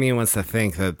 Part of me wants to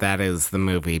think that is the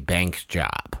movie Bank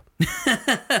Job.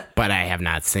 But I have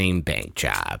not seen Bank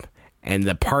Job. And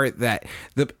the part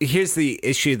here's the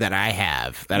issue that I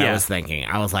have that I was thinking.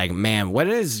 I was like, man, what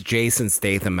does Jason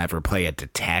Statham ever play a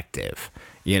detective?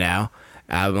 You know?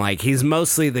 Like, he's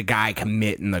mostly the guy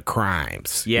committing the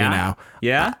crimes. Yeah. You know?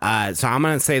 Yeah. So I'm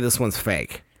going to say this one's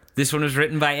fake. This one was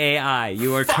written by AI.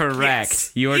 You are correct.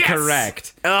 Yes. You are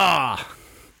correct. Oh,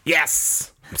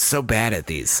 yes. I'm so bad at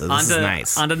these, so this is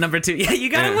nice. On to number 2. Yeah, you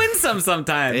gotta win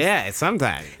sometimes. Yeah,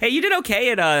 sometimes. Hey, you did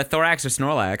okay at Thorax or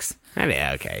Snorlax. I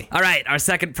did okay. All right, our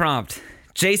second prompt.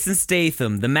 Jason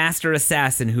Statham, the master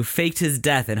assassin who faked his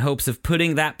death in hopes of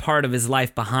putting that part of his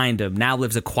life behind him, now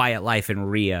lives a quiet life in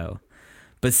Rio.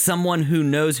 But someone who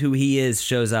knows who he is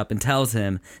shows up and tells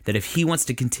him that if he wants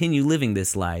to continue living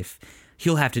this life,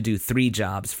 he'll have to do 3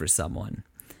 jobs for someone.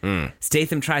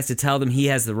 Statham tries to tell them he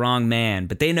has the wrong man,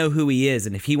 but they know who he is,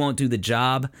 and if he won't do the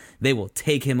job, they will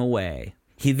take him away.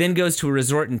 He then goes to a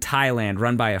resort in Thailand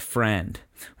run by a friend,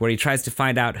 where he tries to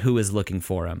find out who is looking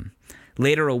for him.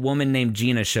 Later, a woman named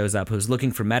Gina shows up who's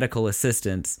looking for medical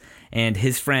assistance, and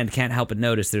his friend can't help but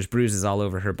notice there's bruises all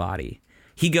over her body.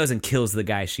 He goes and kills the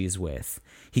guy she's with.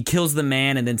 He kills the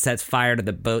man and then sets fire to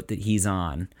the boat that he's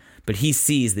on, but he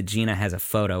sees that Gina has a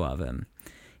photo of him.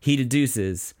 He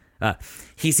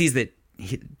sees that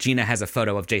Gina has a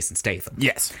photo of Jason Statham.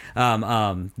 Yes.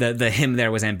 The him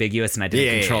there was ambiguous, and I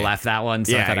didn't control F that one.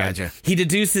 So I gotcha. He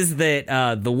deduces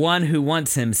that the one who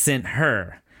wants him sent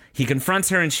her. He confronts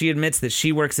her, and she admits that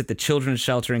she works at the children's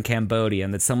shelter in Cambodia,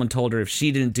 and that someone told her if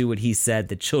she didn't do what he said,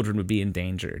 the children would be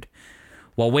endangered.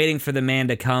 While waiting for the man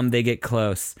to come, they get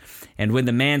close, and when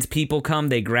the man's people come,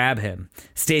 they grab him.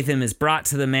 Statham is brought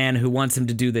to the man who wants him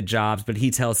to do the jobs, but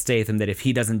he tells Statham that if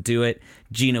he doesn't do it,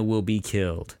 Gina will be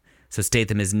killed. So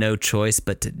Statham has no choice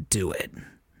but to do it.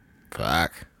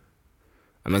 Fuck.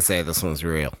 I'm gonna say this one's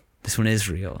real. This one is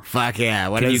real. Fuck yeah.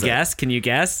 What Can is you guess? Can you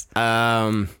guess?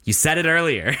 it? You said it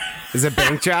earlier. Is it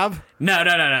Bank Job?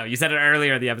 No. You said it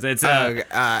earlier in the episode. It's,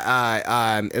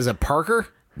 Is it Parker?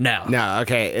 no. No,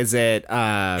 okay. Is it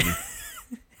How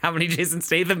many Jason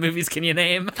Statham movies can you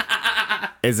name?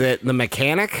 is it The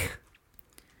Mechanic?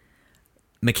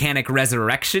 Mechanic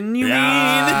Resurrection, you mean?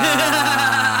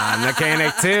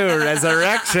 Mechanic 2,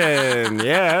 Resurrection.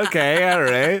 Yeah, okay, all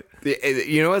right.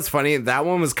 You know what's funny? That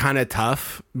one was kind of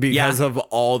tough because of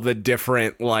all the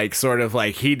different, like, sort of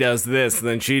like, he does this,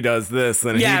 then she does this,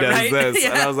 then he does this.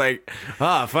 Yeah. And I was like,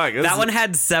 oh, fuck. That one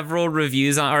had several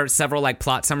reviews or several like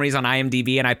plot summaries on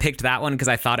IMDb, and I picked that one because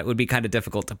I thought it would be kind of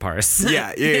difficult to parse.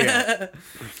 Yeah.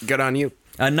 Good on you.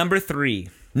 Number 3.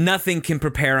 Nothing can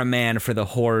prepare a man for the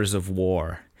horrors of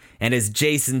war. And as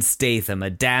Jason Statham, a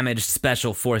damaged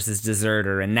special forces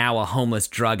deserter and now a homeless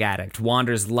drug addict,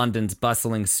 wanders London's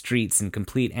bustling streets in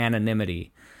complete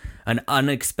anonymity, an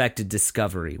unexpected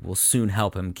discovery will soon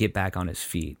help him get back on his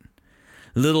feet.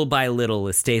 Little by little,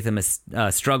 as Statham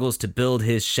struggles to build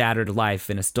his shattered life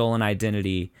in a stolen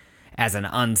identity as an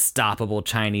unstoppable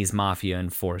Chinese mafia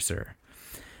enforcer.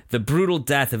 The brutal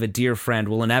death of a dear friend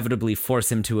will inevitably force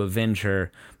him to avenge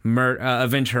her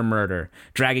murder,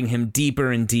 dragging him deeper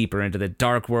and deeper into the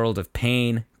dark world of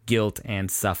pain, guilt,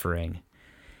 and suffering.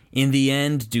 In the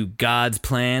end, do God's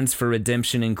plans for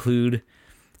redemption include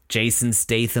Jason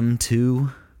Statham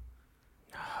too?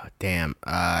 Oh, damn.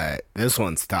 This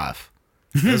one's tough.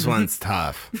 This one's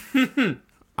tough.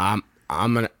 I'm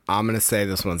gonna say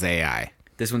this one's AI.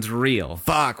 This one's real.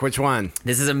 Fuck, which one?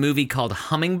 This is a movie called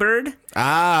Hummingbird.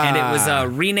 And it was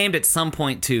renamed at some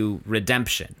point to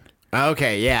Redemption.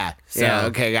 Okay, yeah.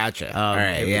 Okay, gotcha. All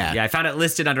right, Yeah, I found it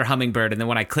listed under Hummingbird, and then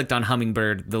when I clicked on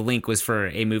Hummingbird, the link was for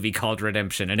a movie called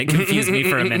Redemption, and it confused me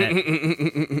for a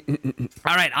minute.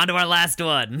 All right, on to our last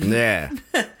one. Yeah.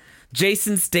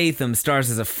 Jason Statham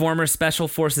stars as a former Special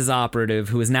Forces operative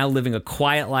who is now living a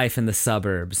quiet life in the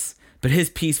suburbs. But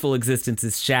his peaceful existence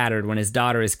is shattered when his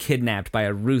daughter is kidnapped by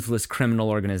a ruthless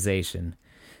criminal organization.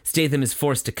 Statham is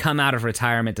forced to come out of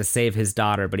retirement to save his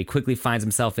daughter, but he quickly finds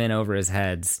himself in over his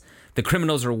heads. The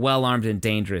criminals are well armed and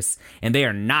dangerous, and they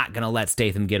are not going to let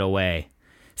Statham get away.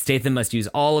 Statham must use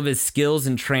all of his skills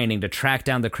and training to track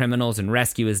down the criminals and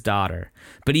rescue his daughter.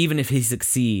 But even if he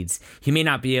succeeds, he may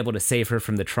not be able to save her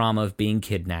from the trauma of being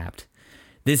kidnapped.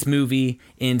 This movie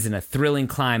ends in a thrilling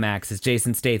climax as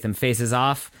Jason Statham faces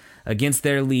off against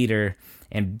their leader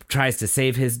and tries to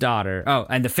save his daughter. Oh,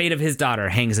 and the fate of his daughter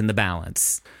hangs in the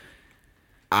balance.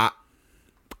 I'm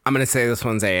going to say this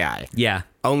one's AI. Yeah.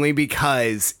 Only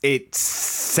because it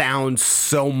sounds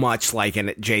so much like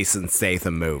a Jason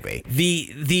Statham movie.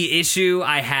 The issue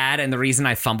I had, and the reason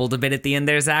I fumbled a bit at the end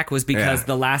there, Zach, was because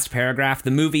the last paragraph, the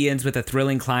movie ends with a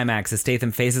thrilling climax as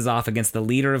Statham faces off against the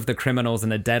leader of the criminals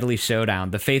in a deadly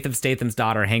showdown. The fate of Statham's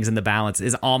daughter hangs in the balance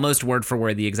is almost word for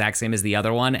word the exact same as the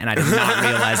other one, and I did not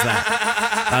realize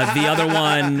that. The other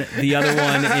one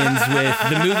ends with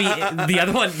the movie. The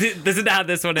other one. This is how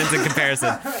this one ends in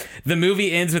comparison. The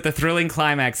movie ends with a thrilling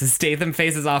climax as Statham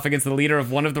faces off against the leader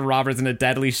of one of the robbers in a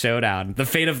deadly showdown. The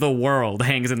fate of the world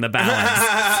hangs in the balance.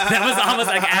 That was almost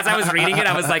like, as I was reading it,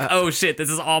 I was like, oh shit, this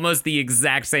is almost the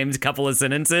exact same couple of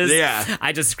sentences. Yeah.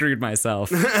 I just screwed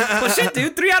myself. Well, shit,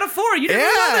 dude, 3 out of 4. You did really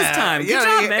well this time. Good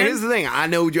job, man. Here's the thing. I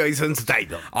know Jason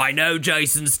Statham. I know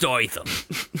Jason Statham.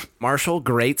 Marshall,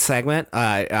 great segment.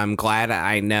 I'm glad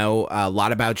I know a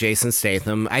lot about Jason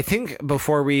Statham. I think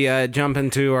before we jump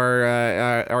into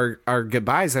our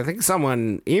goodbyes, I think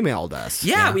someone emailed us.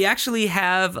 Yeah, we actually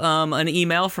have an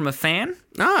email from a fan.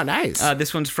 Oh, nice.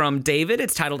 This one's from David.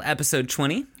 It's titled Episode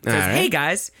 20. It says, All right. Hey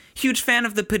guys, huge fan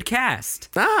of the podcast.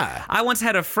 Ah. I once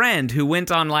had a friend who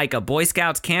went on like a Boy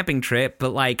Scouts camping trip, but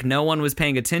like no one was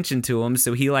paying attention to him,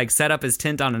 so he like set up his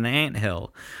tent on an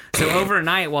anthill. So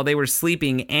overnight while they were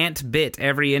sleeping, ant bit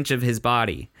every inch of his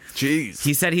body. Jeez.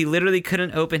 He said he literally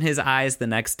couldn't open his eyes the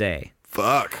next day.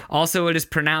 Fuck. Also, it is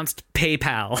pronounced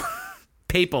PayPal.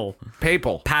 Papal.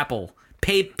 Papal. Papal.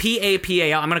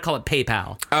 P-A-P-A-L. I'm going to call it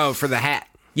PayPal. Oh, for the hat.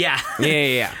 Yeah.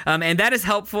 Yeah. And that is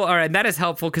helpful. Or that is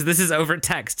helpful because this is over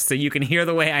text, so you can hear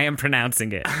the way I am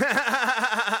pronouncing it.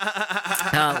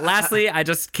 Lastly, I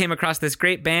just came across this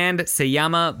great band, Se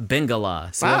llama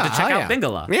Bengala. So we'll have to check out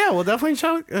Bengala. Yeah, we'll definitely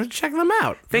check them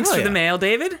out. Thanks Hell for yeah. the mail,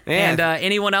 David. Yeah. And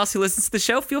anyone else who listens to the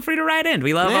show, feel free to write in.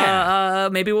 We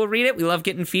love, maybe we'll read it. We love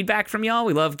getting feedback from y'all.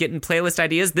 We love getting playlist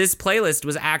ideas. This playlist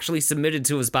was actually submitted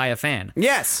to us by a fan.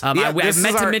 Yes. I this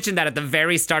meant is to mention that at the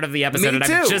very start of the episode, Me and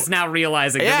I'm too. just now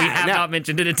realizing that we have not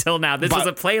mentioned it until now. This was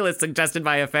a playlist suggested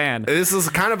by a fan. This is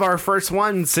kind of our first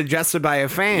one suggested by a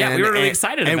fan. Yeah, we were really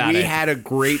excited about and we it. had a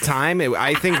great time.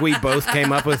 I think we both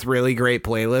came up with really great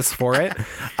playlists for it.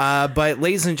 But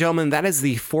ladies and gentlemen, that is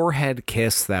the forehead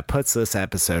kiss that puts this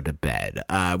episode to bed.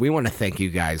 We want to thank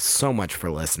you guys so much for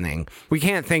listening. We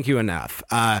can't thank you enough.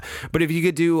 But if you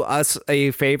could do us a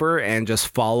favor and just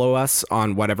follow us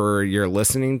on whatever you're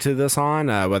listening to this on,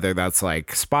 whether that's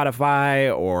like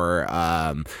Spotify or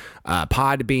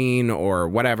Podbean or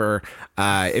whatever,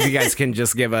 if you guys can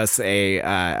just give us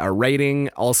a rating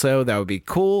also, that would be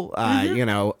cool.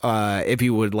 If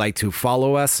you would like to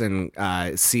follow us and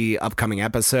see upcoming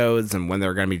episodes and when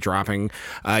they're going to be dropping,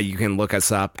 you can look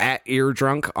us up at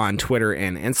Eardrunk on Twitter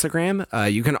and Instagram.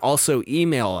 You can also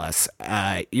email us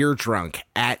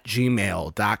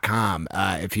eardrunk@gmail.com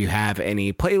if you have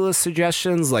any playlist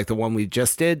suggestions like the one we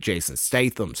just did, Jason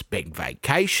Statham's Big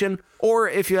Vacation. Or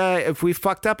if we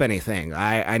fucked up anything.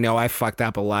 I know I fucked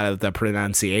up a lot of the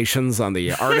pronunciations on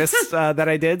the artists that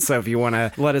I did. So if you want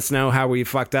to let us know how we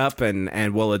fucked up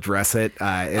and we'll address it.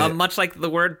 Much like the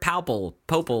word popal.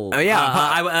 Oh, yeah.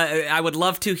 I would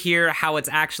love to hear how it's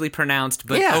actually pronounced,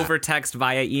 but over text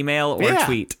via email or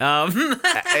tweet.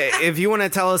 If you want to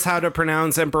tell us how to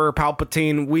pronounce Emperor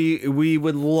Palpatine, we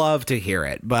would love to hear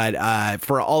it. But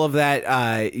for all of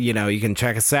that, you can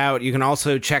check us out. You can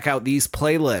also check out these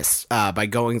playlists by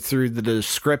going through the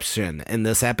description in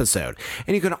this episode.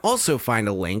 And you can also find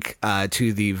a link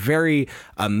to the very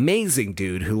amazing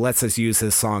dude who lets us use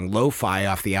his song Lo-Fi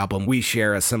off the album We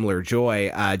Share a Similar Joy,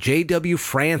 J.W.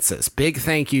 Francis. Big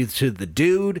thank you to the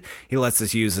dude. He lets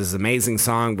us use his amazing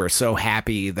song. We're so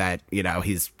happy that,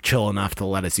 he's chill enough to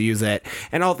let us use it.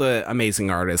 And all the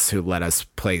amazing artists who let us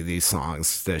play these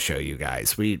songs to show you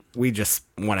guys. We just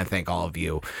want to thank all of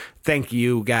you. Thank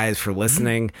you guys for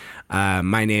listening.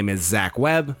 My name is Zach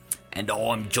Webb. And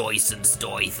I'm Jason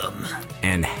Statham.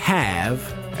 And have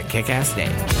a kick-ass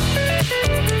day.